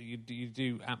absolutely you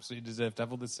do absolutely deserve to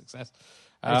have all this success.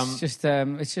 It's just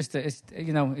a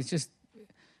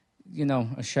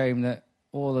shame that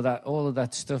all of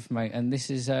that stuff, mate. And this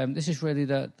is really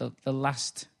the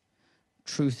last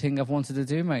true thing I've wanted to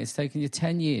do, mate. It's taken you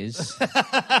 10 years.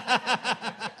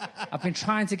 I've been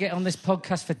trying to get on this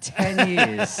podcast for 10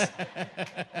 years.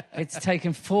 It's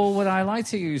taken 4 Would I Lie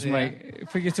to Yous, mate,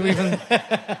 for you to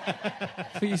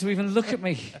even look at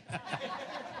me.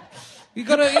 You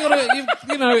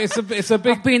know, it's a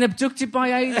big. I've been abducted by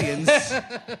aliens.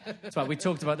 That's what we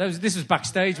talked about. This was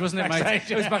backstage, wasn't it,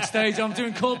 mate? It was backstage. I'm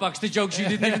doing callbacks to jokes you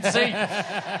didn't even see.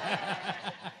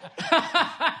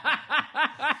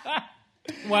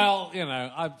 Well, you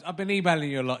know, I've been emailing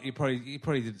you a lot. You probably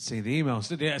didn't see the emails,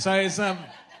 did you? So it's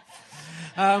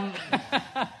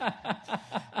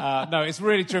no, it's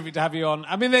really terrific to have you on.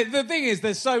 I mean, the thing is,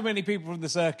 there's so many people from the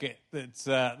circuit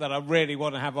that I really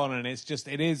want to have on, and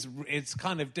it's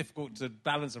kind of difficult to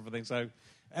balance everything. So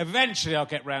eventually, I'll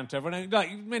get round to everyone.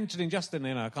 Like you mentioning Justin,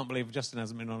 you know, I can't believe Justin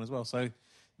hasn't been on as well. So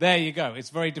there you go.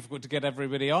 It's very difficult to get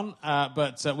everybody on,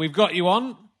 but we've got you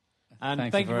on.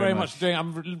 And thank you very much for doing it.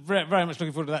 I'm very much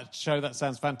looking forward to that show. That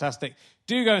sounds fantastic.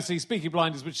 Do go and see Peaky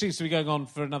Blinders, which seems to be going on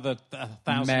for another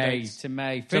 1,000 days.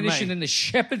 May. Finishing in the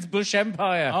Shepherd's Bush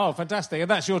Empire. Oh, fantastic. And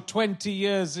that's your 20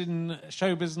 years in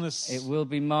show business. It will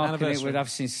be marking it with, I've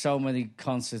seen so many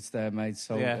concerts there, mate.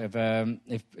 So if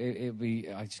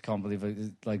I just can't believe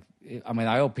it. Like, I mean,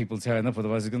 I hope people turn up,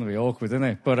 otherwise it's going to be awkward, isn't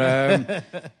it? But...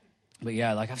 But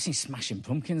yeah, like I've seen Smashing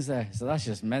Pumpkins there, so that's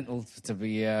just mental to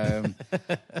be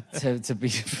to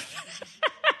be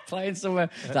playing somewhere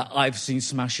that I've seen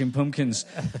Smashing Pumpkins.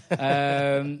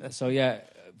 So yeah,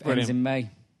 ends in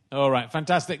May. All right,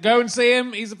 fantastic. Go and see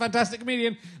him. He's a fantastic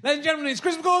comedian. Ladies and gentlemen, it's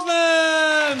Chris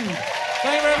McCausland.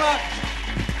 Thank you very much.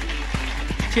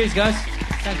 Cheers, guys.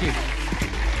 Thank you.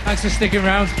 Thanks for sticking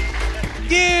around.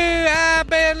 You have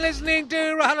been listening to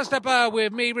RHLSTP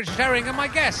with me, Richard Herring, and my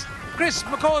guest, Chris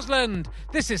McCausland.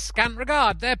 This is Scant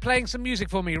Regard. They're playing some music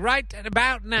for me right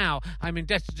about now. I'm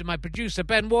indebted to my producer,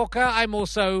 Ben Walker. I'm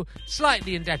also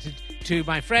slightly indebted to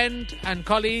my friend and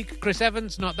colleague, Chris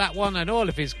Evans, not that one, and all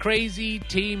of his crazy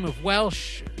team of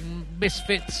Welsh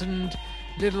misfits and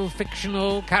little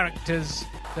fictional characters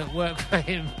that work for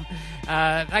him.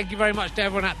 Thank you very much to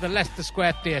everyone at the Leicester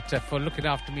Square Theatre for looking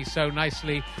after me so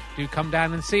nicely. Do come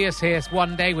down and see us here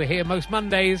one day. We're here most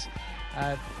Mondays.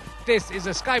 This is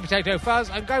a Sky Potato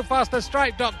Fuzz and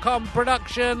GoFasterStripe.com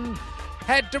production.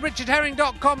 Head to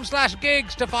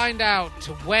richardherring.com/gigs to find out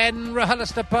when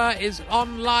RHLSTP is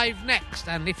on live next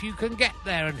and if you can get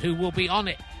there and who will be on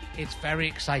it. It's very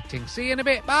exciting. See you in a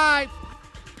bit. Bye.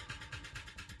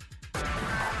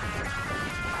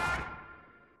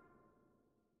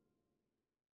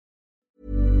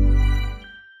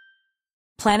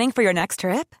 Planning for your next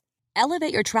trip?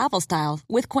 Elevate your travel style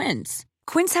with Quince.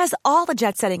 Quince has all the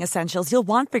jet-setting essentials you'll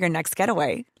want for your next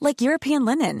getaway, like European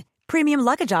linen, premium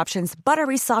luggage options,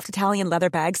 buttery soft Italian leather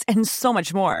bags, and so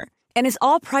much more. And is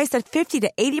all priced at 50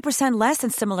 to 80% less than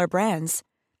similar brands.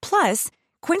 Plus,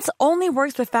 Quince only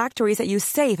works with factories that use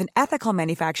safe and ethical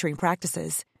manufacturing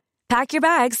practices. Pack your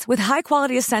bags with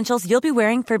high-quality essentials you'll be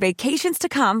wearing for vacations to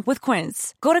come with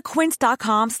Quince. Go to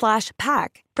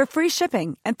quince.com/pack for free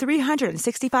shipping and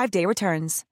 365-day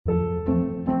returns.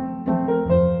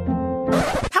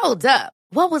 Hold up.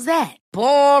 What was that?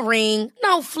 Boring.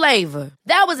 No flavor.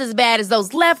 That was as bad as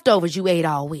those leftovers you ate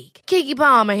all week. Keke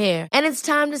Palmer here, and it's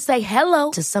time to say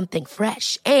hello to something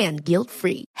fresh and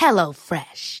guilt-free. Hello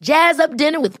Fresh. Jazz up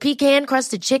dinner with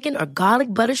pecan-crusted chicken or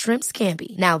garlic butter shrimp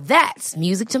scampi. Now that's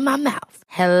music to my mouth.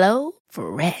 Hello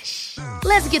Fresh.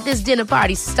 Let's get this dinner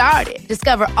party started.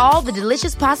 Discover all the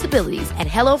delicious possibilities at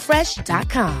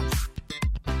hellofresh.com.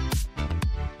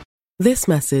 This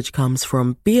message comes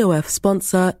from BOF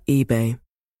sponsor eBay.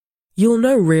 You'll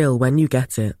know real when you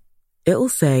get it. It'll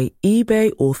say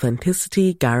eBay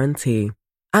Authenticity Guarantee.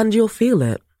 And you'll feel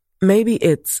it. Maybe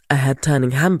it's a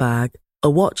head-turning handbag, a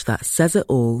watch that says it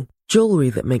all, jewelry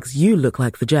that makes you look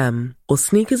like the gem, or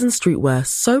sneakers and streetwear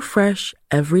so fresh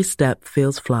every step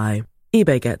feels fly.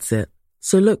 eBay gets it.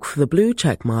 So look for the blue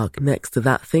check mark next to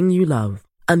that thing you love.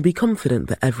 And be confident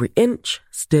that every inch,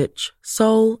 stitch,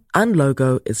 sole, and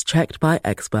logo is checked by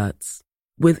experts.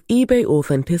 With eBay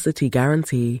Authenticity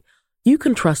Guarantee, you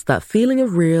can trust that feeling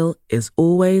of real is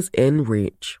always in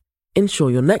reach.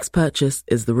 Ensure your next purchase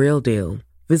is the real deal.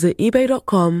 Visit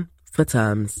ebay.com for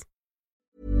terms.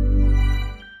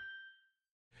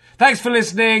 Thanks for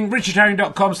listening.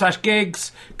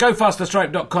 richardherring.com/gigs.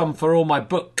 GoFasterStripe.com for all my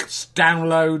books,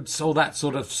 downloads, all that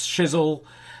sort of shizzle.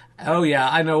 Oh yeah,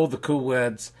 I know all the cool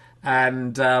words,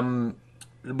 and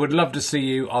would love to see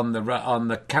you on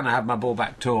the Can I Have My Ball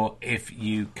Back tour if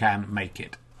you can make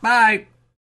it. Bye.